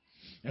happen.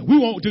 And we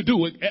want to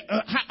do it.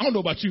 I don't know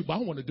about you, but I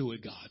want to do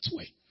it God's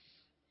way.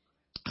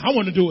 I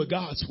want to do it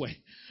God's way.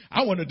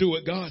 I want to do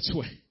it God's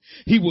way.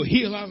 He will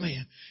heal our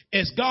land.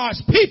 As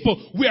God's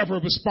people, we have a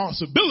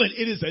responsibility.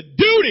 It is a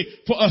duty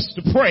for us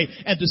to pray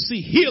and to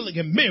see healing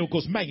and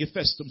miracles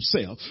manifest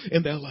themselves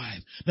in their life.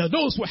 Now,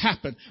 notice what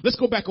happened. Let's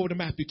go back over to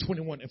Matthew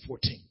 21 and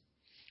 14.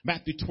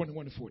 Matthew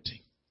 21 and 14.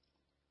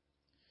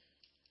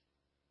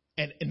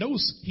 And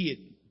notice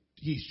he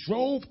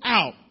drove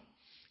out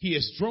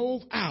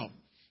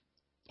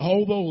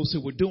all those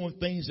who were doing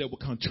things that were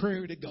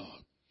contrary to God.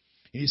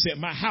 And he said,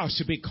 my house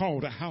should be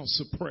called a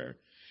house of prayer.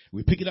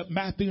 We pick it up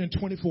Matthew in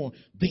 24.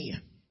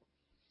 Then,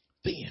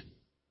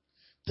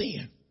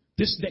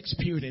 this next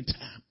period in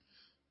time.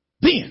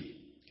 Then,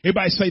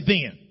 everybody say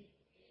then.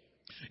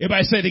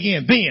 Everybody say it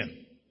again.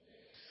 Then.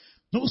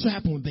 Notice what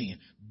happened with then.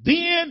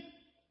 Then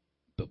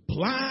the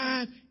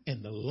blind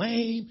and the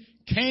lame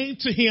came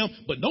to him.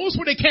 But notice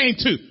where they came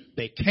to.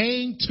 They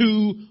came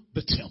to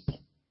the temple.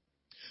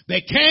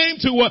 They came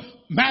to what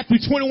Matthew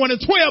 21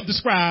 and 12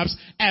 describes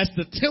as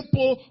the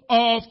temple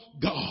of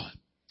God.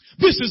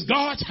 This is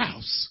God's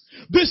house.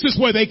 This is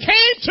where they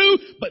came to,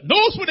 but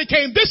notice when they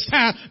came this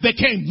time, they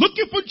came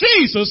looking for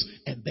Jesus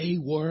and they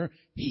were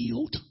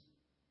healed.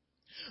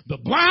 The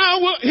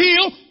blind were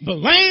healed, the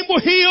lame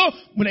were healed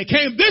when they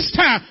came this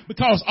time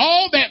because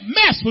all that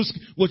mess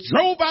was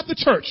drove out the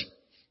church.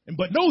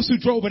 But notice who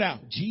drove it out?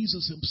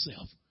 Jesus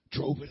himself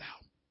drove it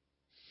out.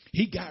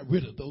 He got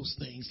rid of those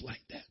things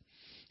like that.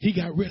 He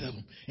got rid of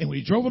them. And when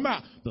he drove them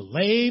out, the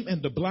lame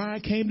and the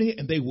blind came to him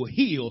and they were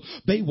healed.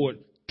 They were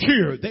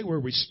cured. They were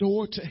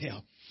restored to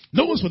health.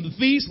 Notice when the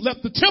thieves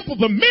left the temple,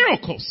 the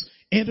miracles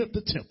entered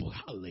the temple.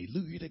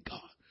 Hallelujah to God.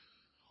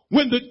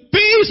 When the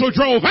thieves were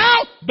drove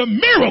out, the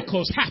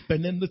miracles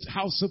happened in the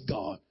house of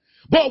God.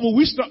 But when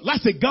we start, I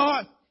said,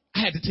 God, I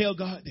had to tell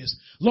God this.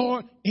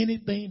 Lord,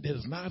 anything that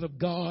is not of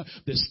God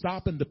that's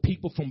stopping the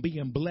people from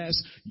being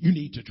blessed, you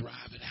need to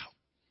drive it out.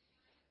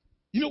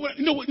 You know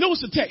what?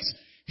 Notice the text.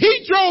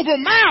 He drove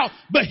them out,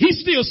 but he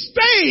still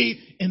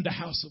stayed in the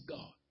house of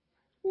God.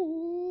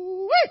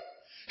 Ooh-wee.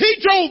 He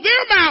drove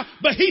them out,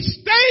 but he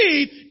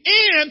stayed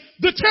in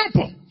the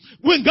temple.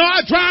 When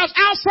God drives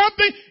out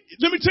something,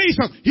 let me tell you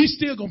something. He's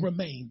still going to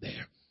remain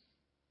there.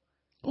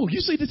 Oh, you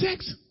see the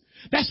text?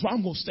 That's why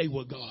I'm going to stay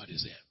where God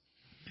is at.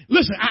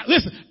 Listen,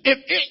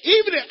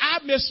 even if I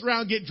mess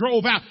around and get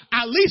drove out,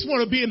 I at least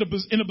want to be in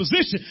a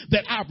position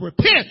that I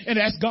repent and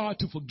ask God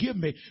to forgive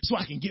me so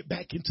I can get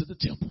back into the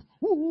temple.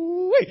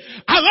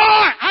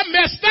 Lord, I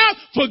messed up.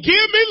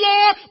 Forgive me,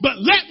 Lord, but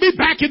let me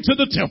back into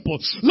the temple.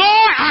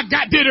 Lord, I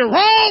did it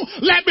wrong.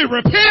 Let me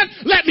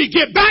repent. Let me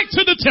get back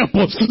to the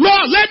temple.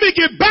 Lord, let me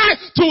get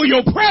back to where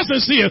your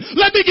presence is.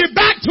 Let me get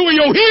back to where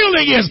your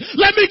healing is.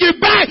 Let me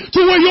get back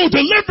to where your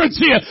deliverance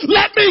is.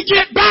 Let me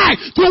get back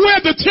to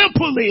where the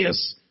temple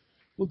is.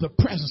 Where the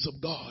presence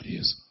of God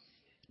is.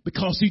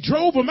 Because he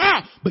drove them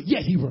out, but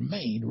yet he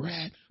remained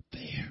right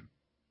there.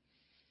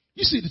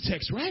 You see the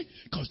text, right?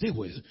 Because they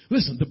were,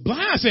 listen, the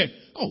blind said,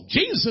 oh,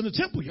 Jesus in the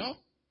temple, y'all.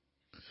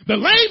 The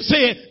lame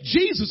said,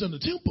 Jesus in the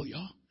temple,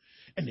 y'all.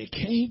 And they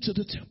came to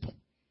the temple.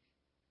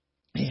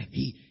 And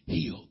he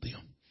healed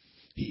them.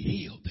 He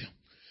healed them.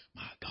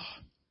 My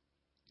God.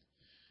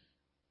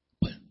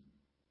 But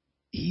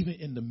even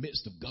in the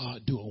midst of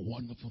God doing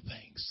wonderful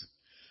things,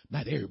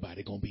 not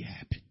everybody going to be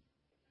happy.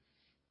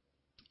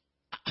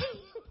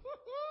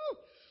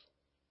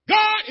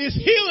 God is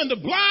healing the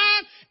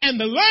blind and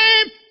the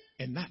lame,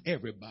 and not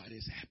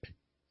everybody's happy.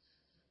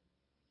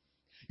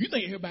 You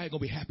think everybody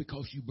going to be happy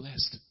because you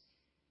blessed?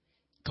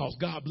 Because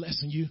God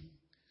blessing you?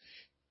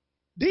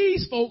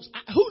 These folks,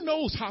 who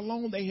knows how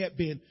long they had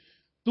been.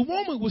 The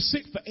woman was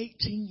sick for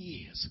 18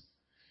 years,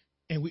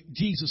 and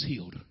Jesus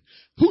healed her.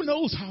 Who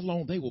knows how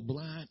long they were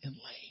blind and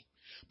lame,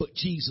 but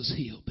Jesus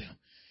healed them.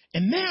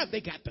 And now they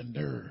got the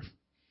nerve.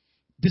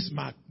 This is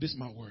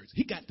my words.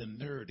 He got the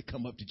nerve to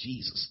come up to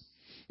Jesus.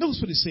 Notice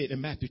what he said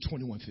in Matthew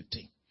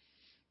 21:15.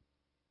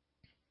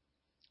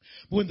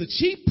 When the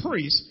chief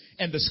priests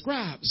and the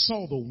scribes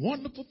saw the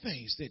wonderful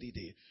things that he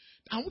did,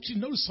 I want you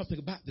to notice something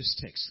about this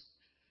text.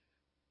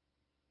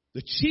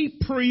 The chief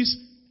priests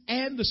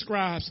and the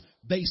scribes,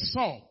 they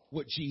saw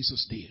what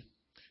Jesus did.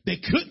 They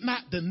could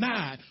not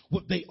deny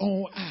with their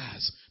own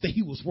eyes that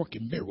he was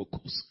working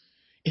miracles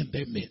in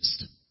their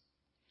midst.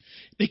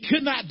 They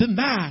could not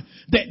deny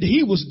that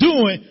he was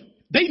doing.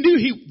 They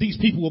knew these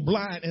people were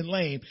blind and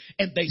lame,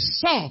 and they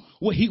saw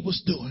what he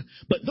was doing.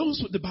 But notice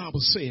what the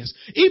Bible says.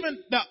 Even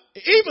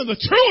the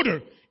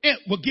children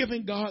were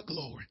giving God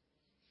glory.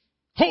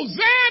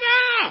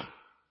 Hosanna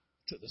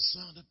to the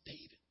Son of David.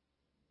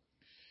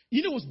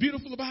 You know what's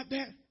beautiful about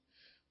that?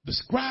 The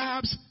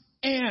scribes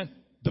and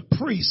the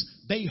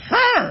priests, they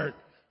heard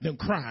them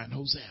crying,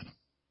 Hosanna.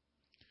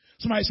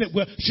 Somebody said,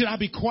 well, should I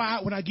be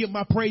quiet when I give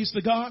my praise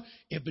to God?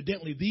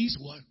 Evidently, these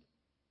weren't.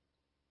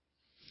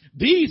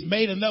 These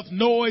made enough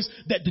noise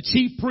that the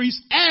chief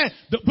priests and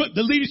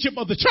the leadership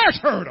of the church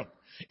heard them.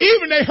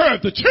 Even they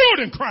heard the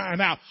children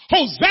crying out,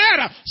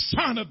 Hosanna,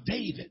 Son of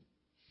David.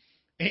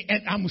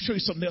 And I'm going to show you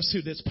something else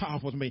here that's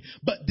powerful to me.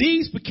 But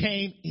these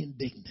became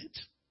indignant.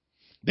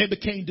 They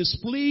became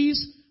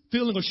displeased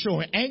feeling or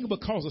showing anger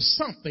because of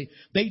something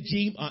they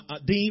deem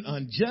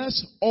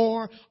unjust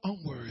or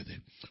unworthy.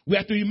 We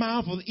have to be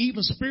mindful that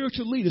even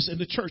spiritual leaders in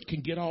the church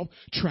can get off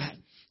track.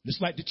 Just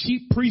like the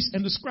chief priests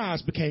and the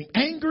scribes became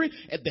angry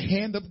at the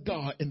hand of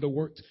God in the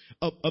work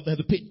at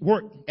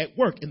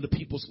work in the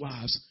people's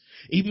lives.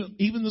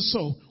 Even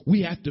so,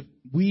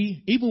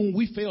 even when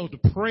we fail to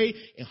pray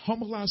and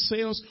humble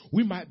ourselves,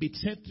 we might be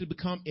tempted to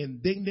become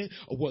indignant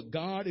of what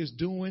God is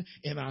doing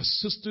in our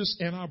sisters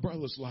and our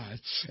brothers'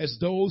 lives as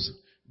those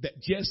that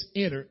just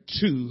entered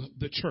to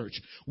the church.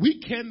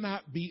 We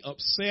cannot be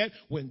upset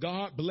when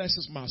God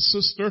blesses my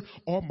sister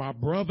or my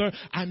brother.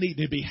 I need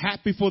to be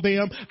happy for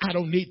them. I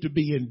don't need to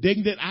be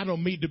indignant. I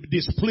don't need to be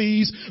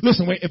displeased.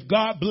 Listen, if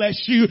God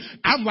bless you,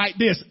 I'm like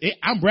this.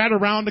 I'm right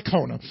around the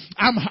corner.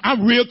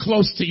 I'm real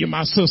close to you,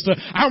 my sister.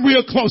 I'm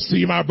real close to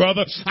you, my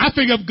brother. I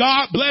think if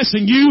God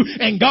blessing you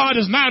and God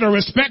is not a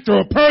respecter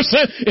of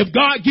person, if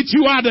God gets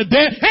you out of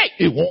there,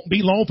 hey, it won't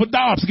be long for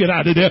Dobbs to get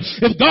out of there.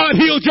 If God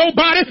healed your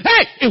body,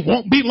 hey, it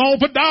won't be long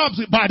for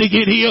Dobbs' body to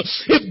get healed.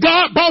 If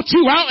God brought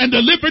you out and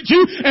delivered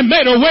you and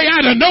made a way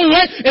out of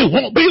nowhere, it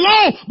won't be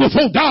long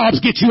before Dobbs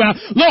gets you out.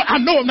 Lord, I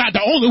know I'm not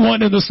the only one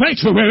in the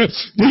sanctuary.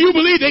 Do you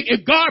believe that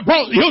if God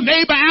brought your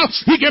neighbor out,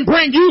 he can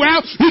bring you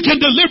out, he can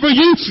deliver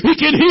you, he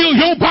can heal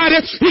your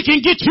body, he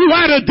can get you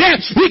out of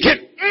death, he can...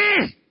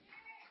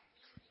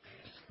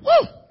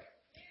 Woo!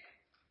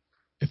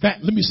 In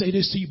fact, let me say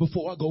this to you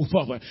before I go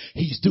further.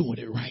 He's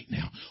doing it right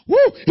now.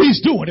 Woo!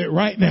 He's doing it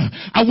right now.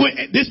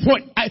 At this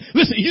point,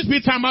 listen, it used to be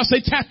a time I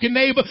say tap your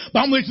neighbor,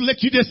 but I'm going to let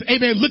you just,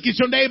 amen, look at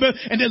your neighbor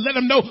and then let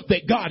them know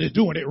that God is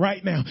doing it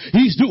right now.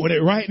 He's doing it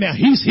right now.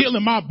 He's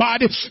healing my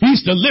body.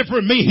 He's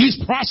delivering me.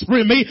 He's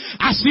prospering me.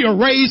 I see a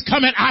raise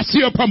coming. I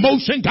see a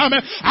promotion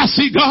coming. I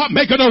see God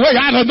making a way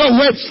out of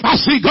nowhere. I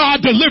see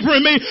God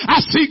delivering me.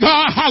 I see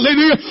God,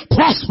 hallelujah,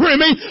 prospering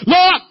me.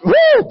 Lord,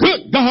 woo,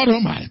 good God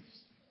Almighty.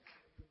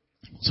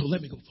 So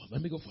let me go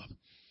further.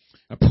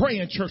 A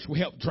praying church will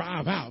help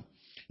drive out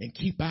and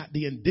keep out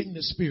the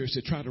indignant spirits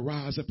that try to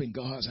rise up in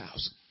God's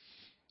house.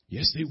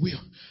 Yes, they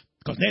will.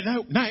 Because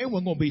now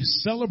everyone's going to be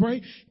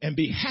celebrate and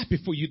be happy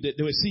for you that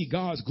they will see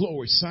God's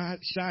glory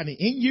shining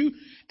in you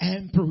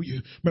and through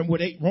you. Remember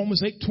what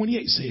Romans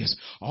 8:28 says.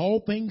 All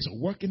things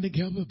are working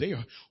together. They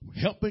are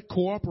helping,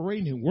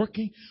 cooperating, and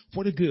working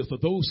for the good for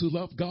those who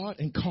love God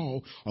and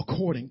call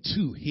according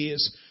to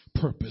his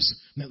purpose.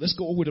 Now let's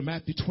go over to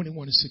Matthew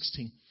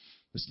 21:16.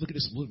 Let's look at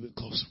this a little bit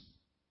closer.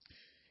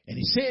 And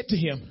he said to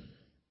him,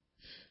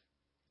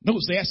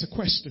 notice they asked a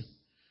question.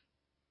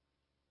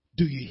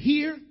 Do you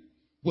hear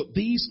what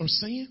these are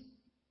saying?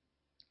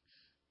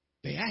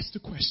 They asked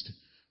the question.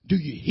 Do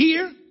you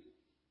hear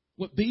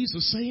what these are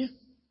saying?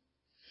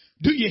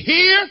 Do you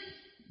hear?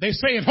 They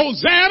saying,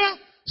 Hosanna,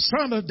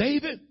 son of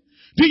David.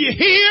 Do you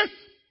hear?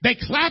 They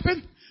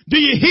clapping. Do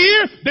you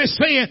hear? They're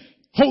saying,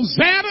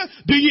 Hosanna.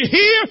 Do you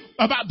hear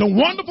about the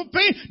wonderful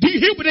thing? Do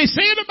you hear what they're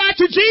saying about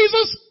you,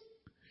 Jesus?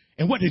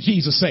 And what did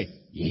Jesus say?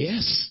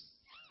 Yes.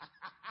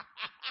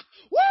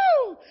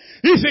 Woo!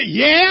 He said,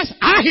 yes,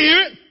 I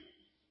hear it.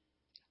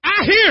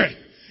 I hear it.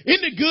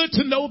 Isn't it good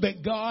to know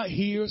that God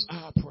hears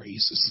our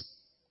praises?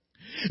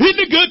 Isn't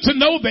it good to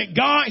know that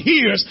God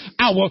hears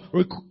our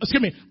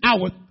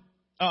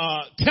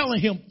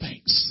telling him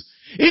thanks?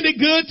 Isn't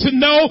it good to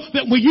know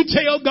that when you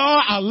tell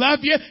God I love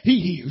you, he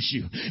hears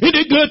you? Isn't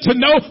it good to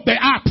know that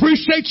I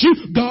appreciate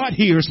you? God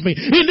hears me.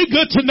 Isn't it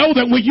good to know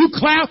that when you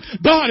clap,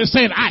 God is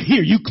saying, I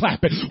hear you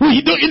clapping.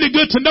 Isn't it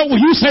good to know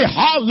when you say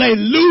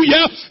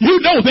hallelujah,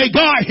 you know that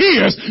God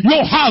hears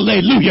your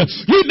hallelujah.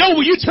 You know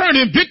when you turn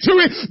in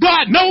victory,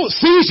 God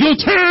sees your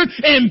turn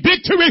in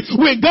victory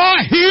when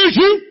God hears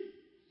you.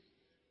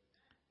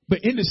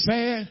 But isn't it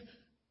sad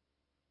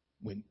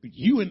when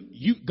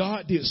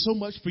God did so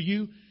much for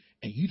you,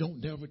 and you don't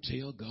never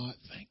tell God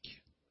thank you?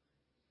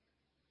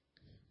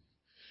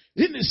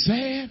 Isn't it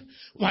sad?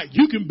 Like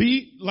you can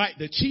be like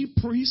the chief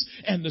priests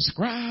and the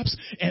scribes,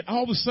 and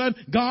all of a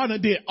sudden God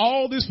did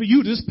all this for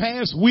you this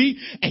past week,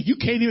 and you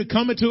can't even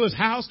come into his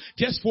house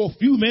just for a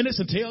few minutes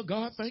and tell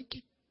God thank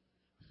you.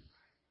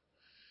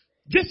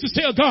 Just to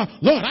tell God,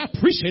 Lord, I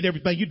appreciate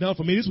everything you've done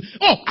for me this week.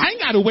 Oh, I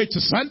ain't got to wait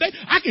till Sunday.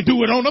 I can do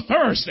it on a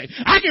Thursday.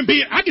 I can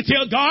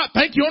tell God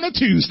thank you on a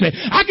Tuesday.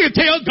 I can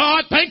tell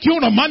God thank you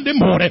on a Monday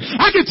morning.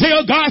 I can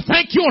tell God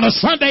thank you on a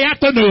Sunday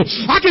afternoon.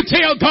 I can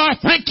tell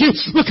God thank you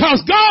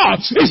because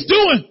God is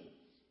doing.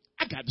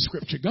 I got the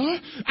scripture,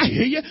 God. I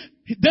hear you.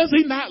 Does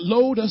he not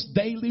load us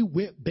daily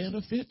with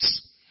benefits?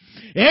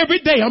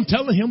 Every day I'm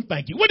telling him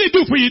thank you. What did he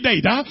do for you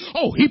today, Doc?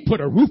 Oh, he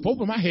put a roof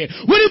over my head.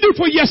 What did he do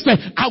for you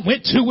yesterday? I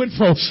went to and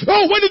fro.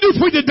 Oh, what did he do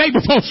for you the day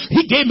before?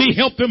 He gave me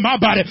help in my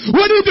body.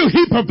 What did he do?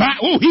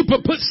 He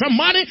put some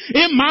money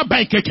in my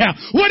bank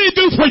account. What did he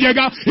do for you,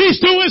 God? He's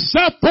doing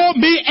stuff for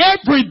me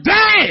every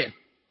day.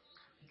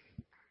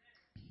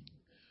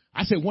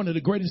 I said one of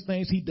the greatest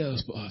things he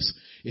does for us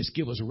is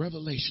give us a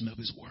revelation of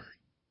his word.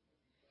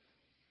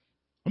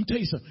 I'm going to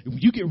tell you something.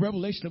 When you get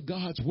revelation of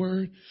God's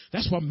word,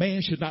 that's why man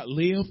should not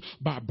live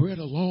by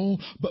bread alone,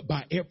 but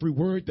by every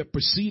word that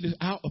proceeded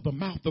out of the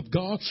mouth of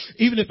God.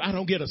 Even if I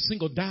don't get a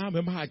single dime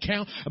in my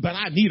account, but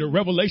I need a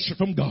revelation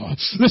from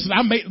God. Listen,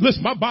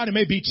 my body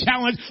may be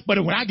challenged, but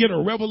when I get a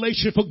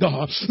revelation from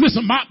God,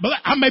 listen,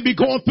 I may be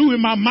going through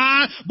in my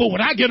mind, but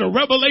when I get a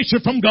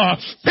revelation from God,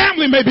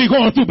 family may be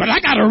going through, but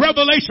I got a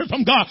revelation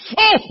from God.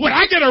 Oh, when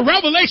I get a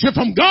revelation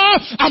from God,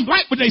 I'm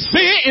like what they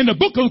said in the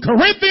book of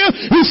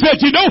Corinthians. He said,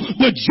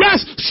 the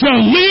just shall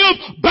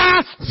live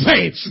by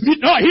faith.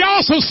 He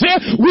also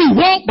said we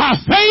walk by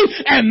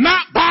faith and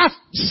not by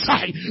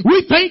sight.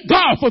 We thank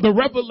God for the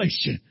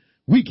revelation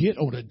we get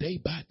on a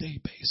day-by-day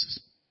basis.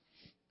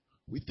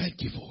 We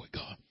thank you for it,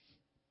 God.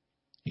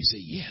 He said,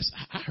 yes,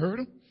 I heard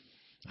him.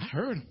 I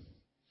heard him.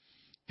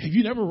 Have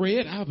you never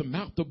read out of the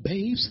mouth of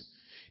babes,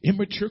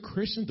 immature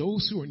Christians,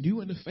 those who are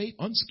new in the faith,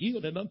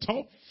 unskilled and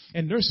untaught,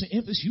 and nursing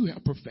infants, you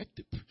have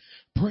perfected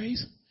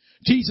praise?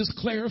 Jesus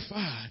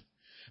clarified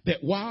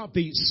that while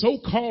the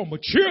so-called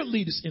mature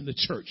leaders in the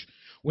church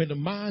were in the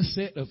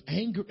mindset of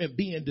anger and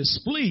being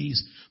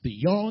displeased, the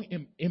young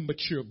and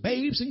immature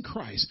babes in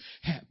Christ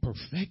had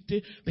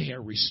perfected, they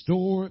had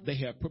restored, they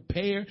had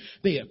prepared,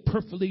 they had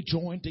perfectly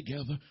joined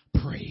together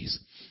praise.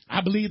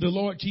 I believe the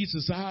Lord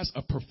Jesus' eyes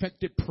a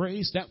perfected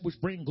praise that would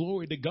bring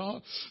glory to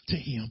God, to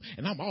him.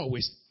 And I'm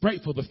always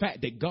grateful for the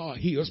fact that God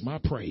hears my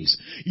praise.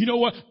 You know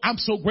what? I'm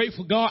so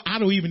grateful, God, I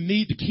don't even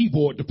need the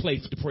keyboard to play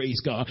to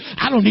praise God.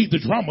 I don't need the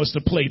drummers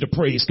to play to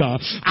praise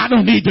God. I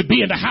don't need to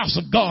be in the house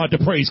of God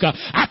to praise God.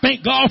 I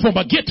thank God for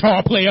my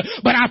guitar player,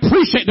 but I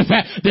appreciate the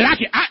fact that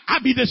I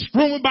be just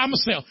strumming by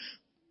myself.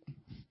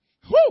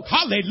 Woo,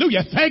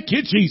 hallelujah. Thank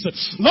you,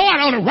 Jesus. Lord,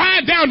 on a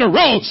ride down the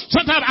road,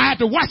 sometimes I have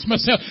to watch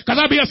myself because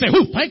I'll be able to say,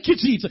 whoo, thank you,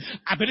 Jesus.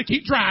 I better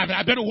keep driving.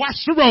 I better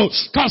watch the road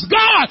because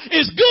God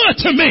is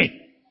good to me.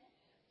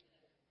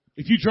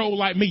 If you drove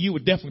like me, you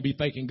would definitely be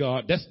thanking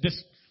God.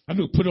 I'm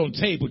going to put it on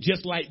the table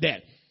just like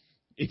that.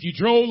 If you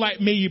drove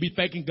like me, you'd be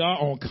thanking God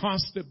on a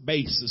constant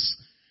basis.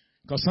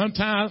 Because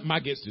sometimes I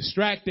get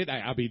distracted.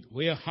 I'll be,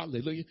 well,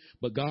 hallelujah,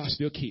 but God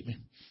still keep me.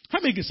 How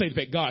many can say the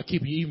fact God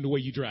keep you even the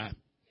way you drive?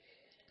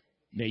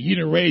 Now, you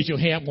didn't raise your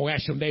hand. I'm going to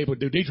ask your neighbor,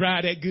 do they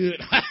drive that good?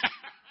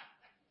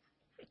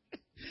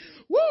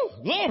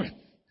 Woo, glory.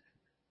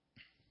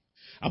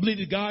 I believe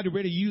that God is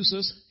ready to use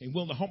us and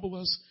willing to humble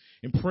us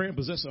in prayer and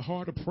possess a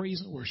heart of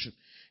praise and worship.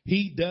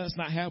 He does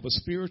not have a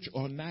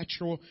spiritual or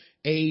natural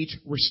age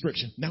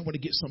restriction. Now I want to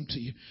get something to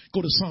you.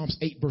 Go to Psalms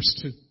 8, verse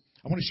 2.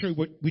 I want to show you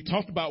what we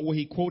talked about, what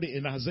he quoted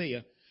in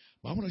Isaiah.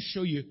 But I want to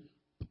show you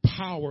the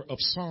power of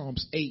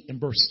Psalms 8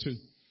 and verse 2,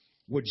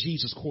 where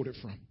Jesus quoted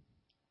from.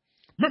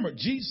 Remember,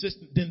 Jesus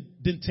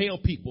didn't tell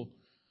people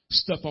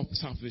stuff off the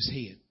top of his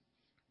head.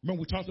 Remember,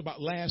 we talked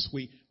about last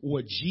week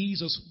where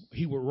Jesus,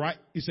 he would write,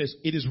 he says,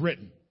 it is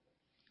written.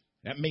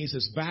 That means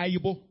it's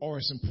valuable or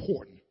it's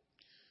important.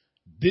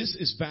 This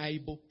is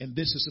valuable and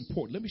this is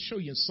important. Let me show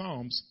you in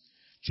Psalms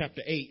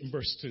chapter 8 and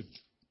verse 2.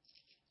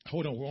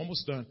 Hold on, we're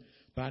almost done,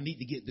 but I need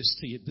to get this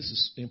to you. This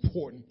is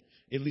important,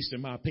 at least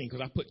in my opinion,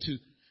 because I put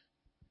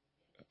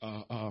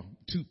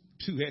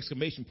two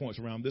exclamation points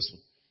around this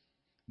one.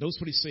 Notice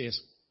what he says.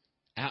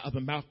 Out of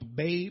the mouth of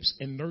babes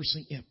and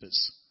nursing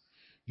infants,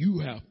 you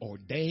have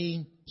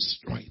ordained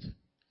strength.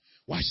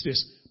 Watch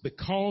this.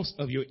 Because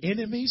of your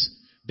enemies,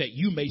 that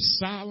you may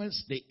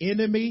silence the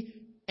enemy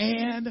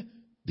and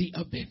the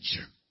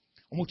avenger.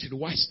 I want you to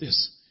watch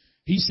this.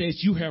 He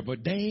says you have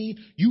ordained,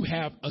 you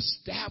have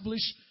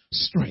established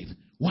strength.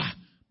 Why?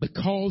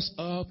 Because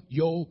of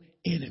your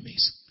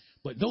enemies.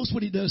 But notice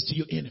what he does to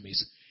your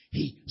enemies.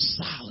 He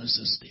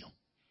silences them.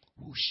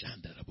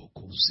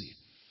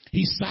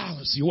 He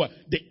silences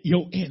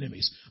your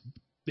enemies.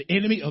 The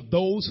enemy of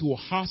those who are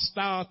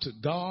hostile to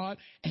God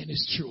and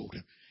his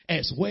children,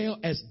 as well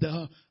as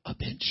the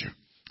avenger.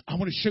 I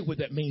want to show you what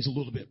that means a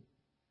little bit.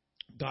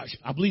 God,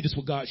 I believe this is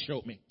what God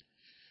showed me.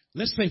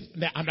 Let's say,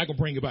 now I'm not going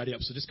to bring anybody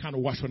up, so just kind of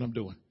watch what I'm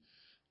doing.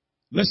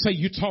 Let's say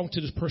you're talking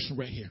to this person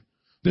right here.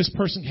 This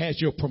person has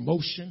your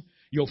promotion,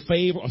 your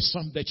favor, or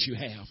something that you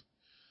have.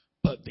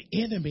 But the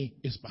enemy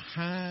is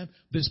behind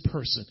this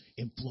person,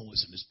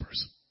 influencing this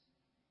person.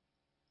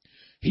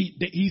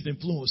 He's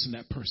influencing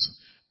that person.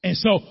 And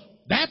so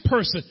that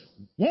person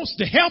wants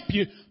to help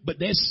you, but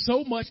there's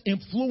so much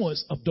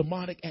influence of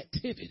demonic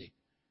activity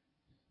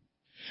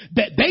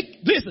that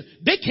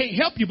they can't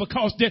help you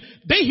because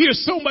they hear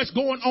so much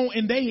going on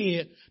in their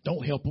head.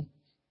 Don't help them.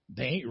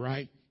 They ain't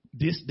right.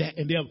 This, that,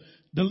 and the other.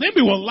 The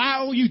enemy will lie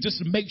on you just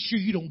to make sure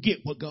you don't get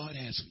what God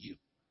has for you.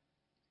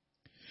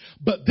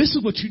 But this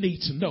is what you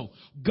need to know.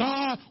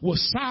 God will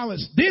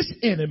silence this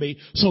enemy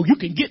so you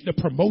can get the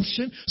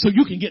promotion, so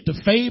you can get the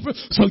favor,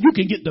 so you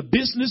can get the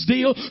business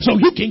deal, so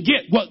you can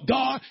get what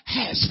God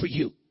has for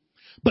you.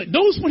 But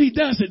notice when he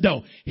does it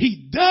though.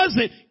 He does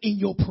it in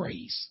your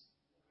praise.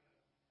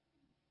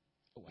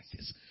 Watch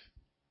this.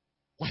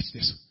 Watch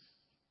this.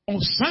 On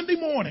Sunday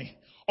morning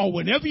or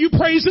whenever you're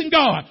praising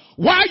God,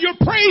 while you're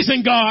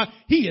praising God,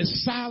 he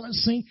is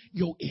silencing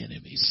your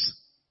enemies.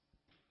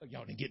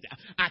 Y'all didn't get that.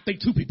 I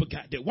think two people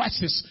got that. Watch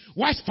this.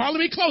 Watch, follow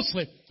me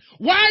closely.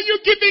 Why are you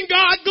giving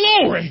God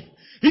glory?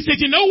 He said,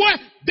 you know what?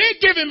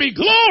 They're giving me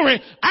glory.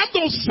 I'm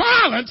going to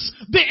silence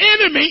the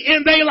enemy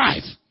in their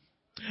life.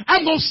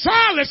 I'm going to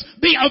silence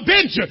the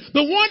avenger,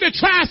 the one that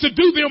tries to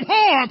do them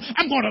harm.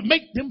 I'm going to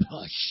make them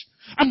hush.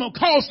 I'm going to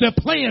cause their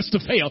plans to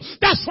fail.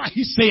 That's why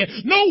he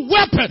said, no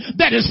weapon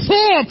that is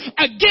formed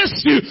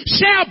against you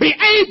shall be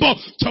able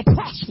to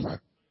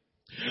prosper.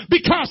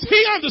 Because he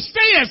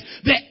understands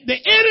that the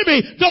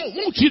enemy don't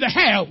want you to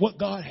have what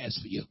God has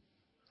for you.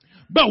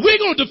 But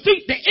we're going to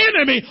defeat the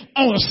enemy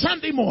on a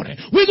Sunday morning.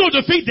 We're going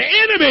to defeat the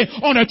enemy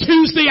on a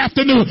Tuesday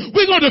afternoon.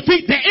 We're going to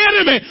defeat the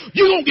enemy.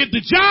 You're going to get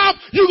the job.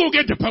 You're going to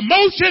get the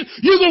promotion.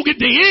 You're going to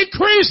get the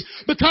increase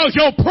because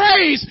your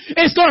praise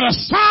is going to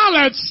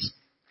silence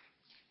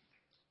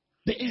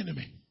the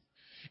enemy.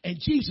 And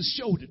Jesus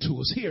showed it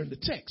to us here in the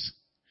text.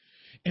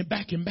 And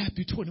back in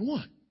Matthew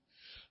 21.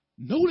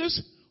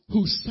 Notice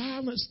who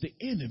silenced the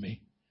enemy,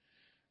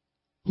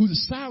 who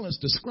silenced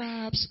the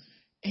scribes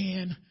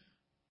and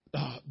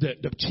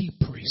the chief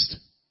priest.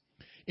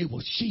 It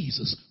was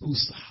Jesus who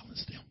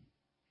silenced them.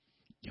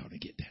 Y'all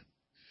didn't get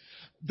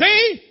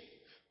that.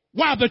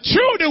 While the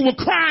children were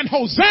crying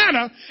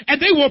Hosanna and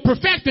they were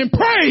perfecting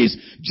praise,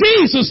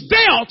 Jesus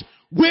dealt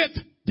with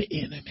the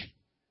enemy.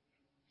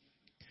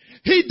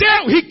 He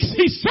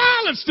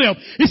silenced them.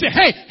 He said,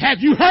 hey, have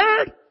you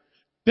heard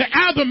that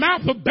out of the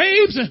mouth of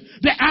babes and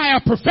that I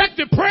have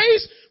perfected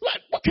praise?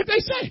 What could they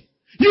say?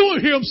 You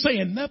won't hear them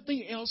saying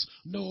nothing else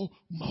no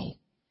more.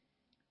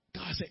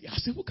 God said, I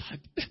said, well, God,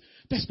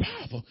 that's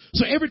powerful.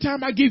 So every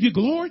time I give you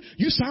glory,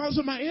 you silence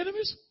my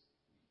enemies?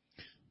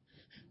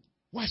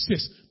 Watch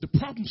this. The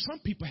problem some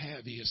people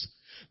have is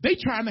they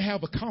trying to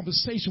have a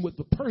conversation with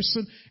the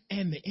person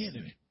and the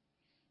enemy.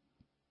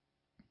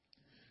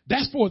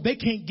 That's for they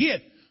can't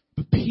get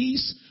the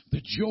peace,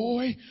 the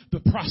joy,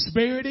 the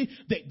prosperity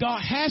that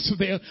God has for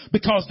them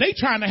because they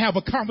trying to have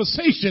a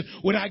conversation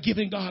without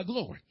giving God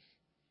glory.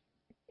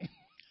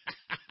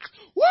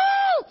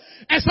 Woo!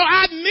 And so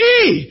I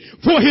need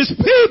for his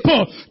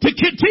people to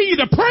continue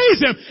to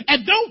praise him.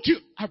 And don't you,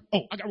 I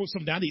got to wrote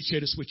something down. I need to share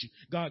this with you.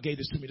 God gave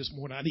this to me this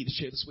morning. I need to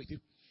share this with you.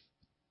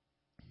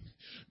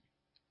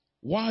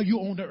 While you're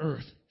on the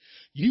earth,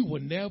 you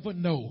will never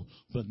know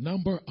the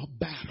number of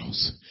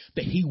battles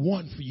that he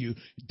won for you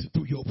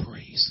through your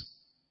praise.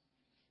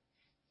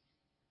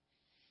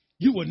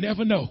 You will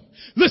never know.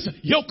 Listen,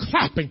 your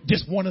clapping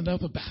just won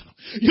another battle.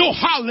 Your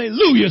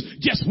hallelujahs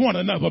just won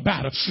another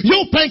battle.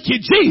 Your thank you,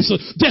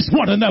 Jesus, just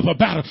won another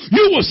battle.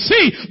 You will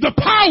see the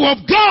power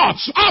of God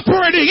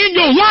operating in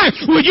your life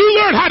when you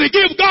learn how to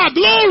give God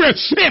glory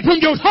from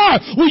your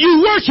heart, when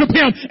you worship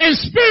him in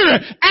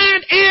spirit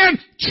and in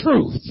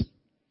truth.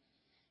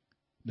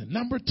 The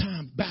number of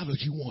times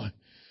battles you won.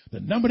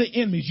 The number of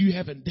enemies you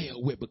haven't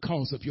dealt with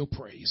because of your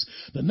praise.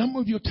 The number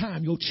of your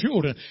time your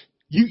children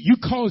You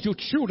cause your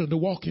children to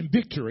walk in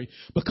victory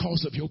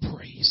because of your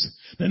praise.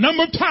 The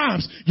number of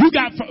times you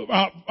got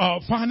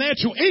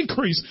financial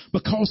increase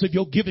because of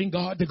your giving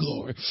God the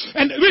glory.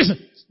 And listen,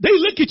 they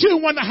look at you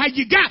and wonder how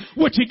you got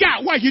what you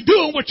got, why you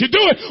doing what you're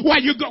doing, why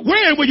you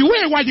wearing what you're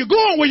wearing, why you're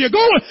going where you're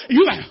going. And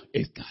you're like,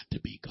 it's got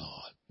to be God.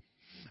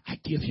 I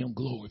give him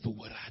glory for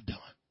what I done.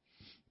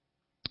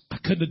 I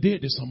couldn't have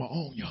did this on my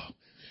own, y'all.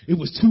 It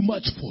was too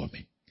much for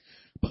me.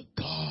 But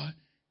God,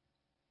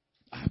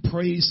 I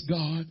praise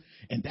God.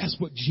 And that's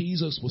what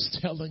Jesus was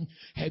telling.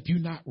 Have you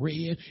not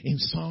read in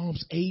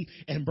Psalms 8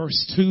 and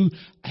verse 2?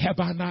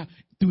 Have I not,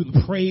 through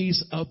the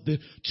praise of the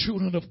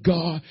children of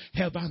God,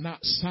 have I not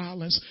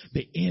silenced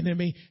the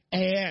enemy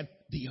and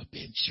the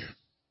avenger?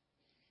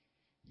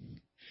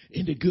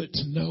 Isn't it good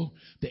to know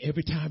that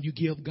every time you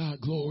give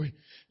God glory?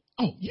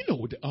 Oh, you know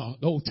what the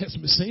Old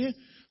Testament said?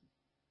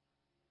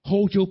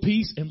 Hold your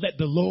peace and let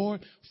the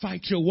Lord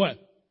fight your what?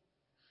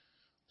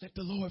 Let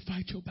the Lord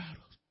fight your battles.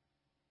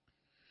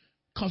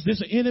 Because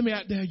there's an enemy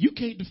out there you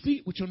can't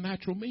defeat with your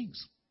natural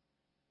means.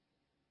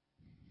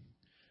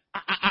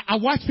 I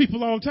watch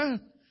people all the time.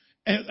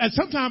 And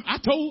sometimes I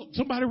told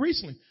somebody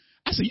recently,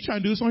 I said, you trying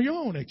to do this on your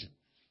own, ain't you?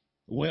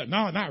 Well,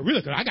 no, not really,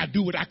 because I got to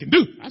do what I can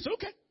do. I said,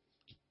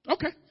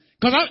 okay.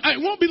 Because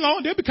it won't be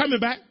long. They'll be coming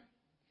back.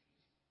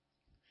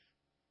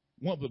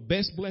 One of the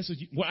best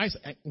blessings,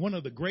 one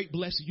of the great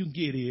blessings you can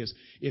get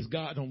is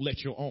God don't let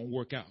your own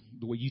work out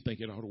the way you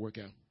think it ought to work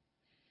out.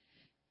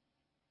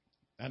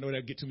 I know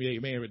that'll get to me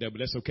amen right there, but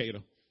that's okay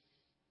though.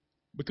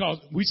 Because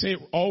we say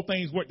all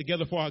things work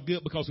together for our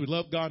good because we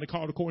love God and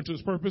called according to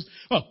his purpose.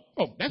 Oh,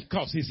 that's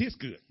because it's his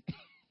good,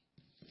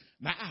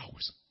 not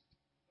ours.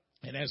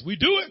 And as we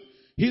do it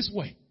his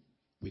way,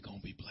 we're going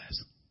to be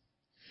blessed.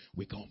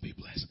 We're going to be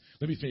blessed.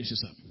 Let me finish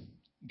this up.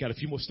 Got a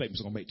few more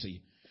statements I'm going to make to you.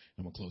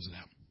 I'm going to close it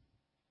out.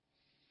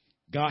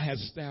 God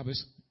has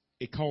established,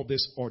 it called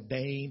this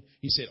ordained.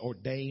 He said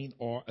ordained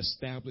or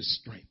established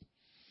strength.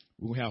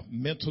 We will have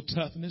mental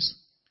toughness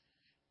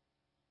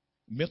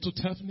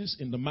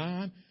in the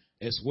mind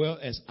as well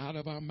as out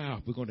of our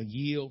mouth. We're going to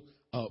yield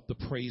up the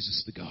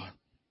praises to God.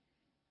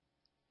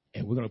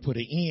 And we're going to put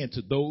an end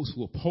to those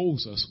who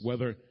oppose us,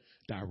 whether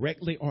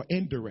directly or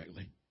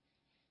indirectly,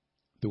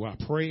 through our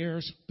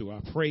prayers, through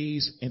our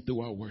praise, and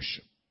through our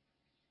worship.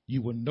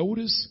 you will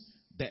notice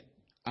that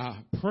our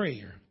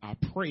prayer, our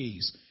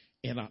praise,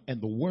 and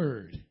the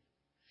word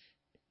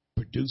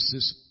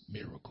produces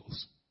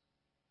miracles.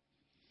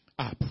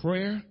 Our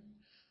prayer,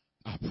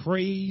 our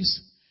praise,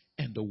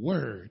 and the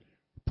word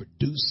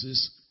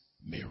produces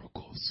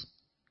miracles.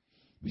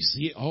 We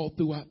see it all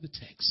throughout the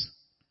text.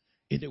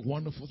 Isn't it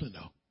wonderful to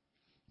know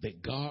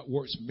that God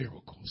works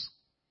miracles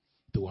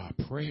through our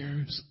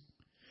prayers,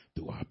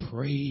 through our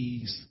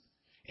praise,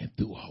 and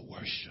through our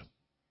worship?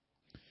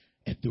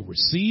 And through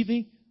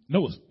receiving,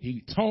 notice,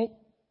 he taught.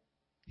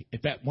 In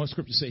fact, one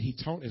scripture said he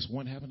taught as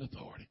one having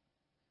authority.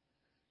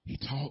 He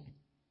taught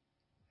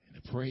in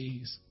the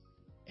praise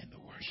and the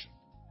worship.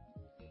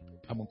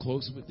 I'm going to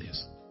close with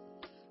this.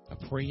 A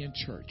praying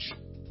church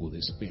will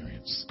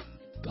experience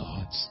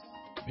God's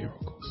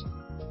miracles.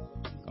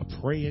 A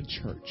praying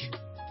church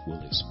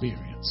will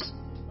experience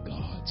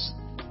God's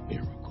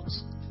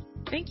miracles.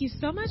 Thank you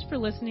so much for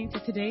listening to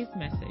today's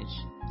message.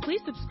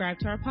 Please subscribe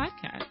to our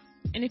podcast.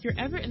 And if you're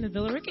ever in the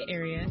Villa Rica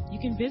area, you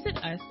can visit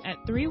us at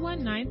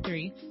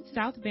 3193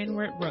 South Van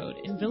Wert Road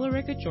in Villa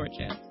Rica,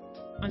 Georgia,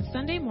 on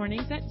Sunday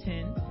mornings at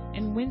 10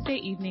 and Wednesday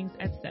evenings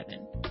at 7.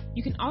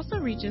 You can also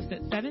reach us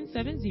at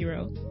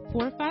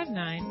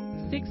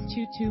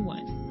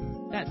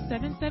 770-459-6221. That's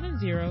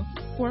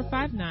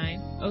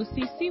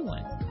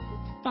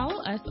 770-459-OCC1.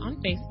 Follow us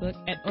on Facebook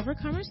at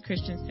Overcomers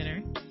Christian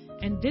Center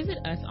and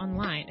visit us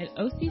online at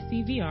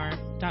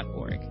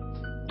occvr.org.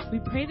 We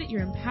pray that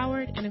you're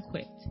empowered and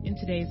equipped in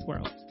today's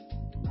world.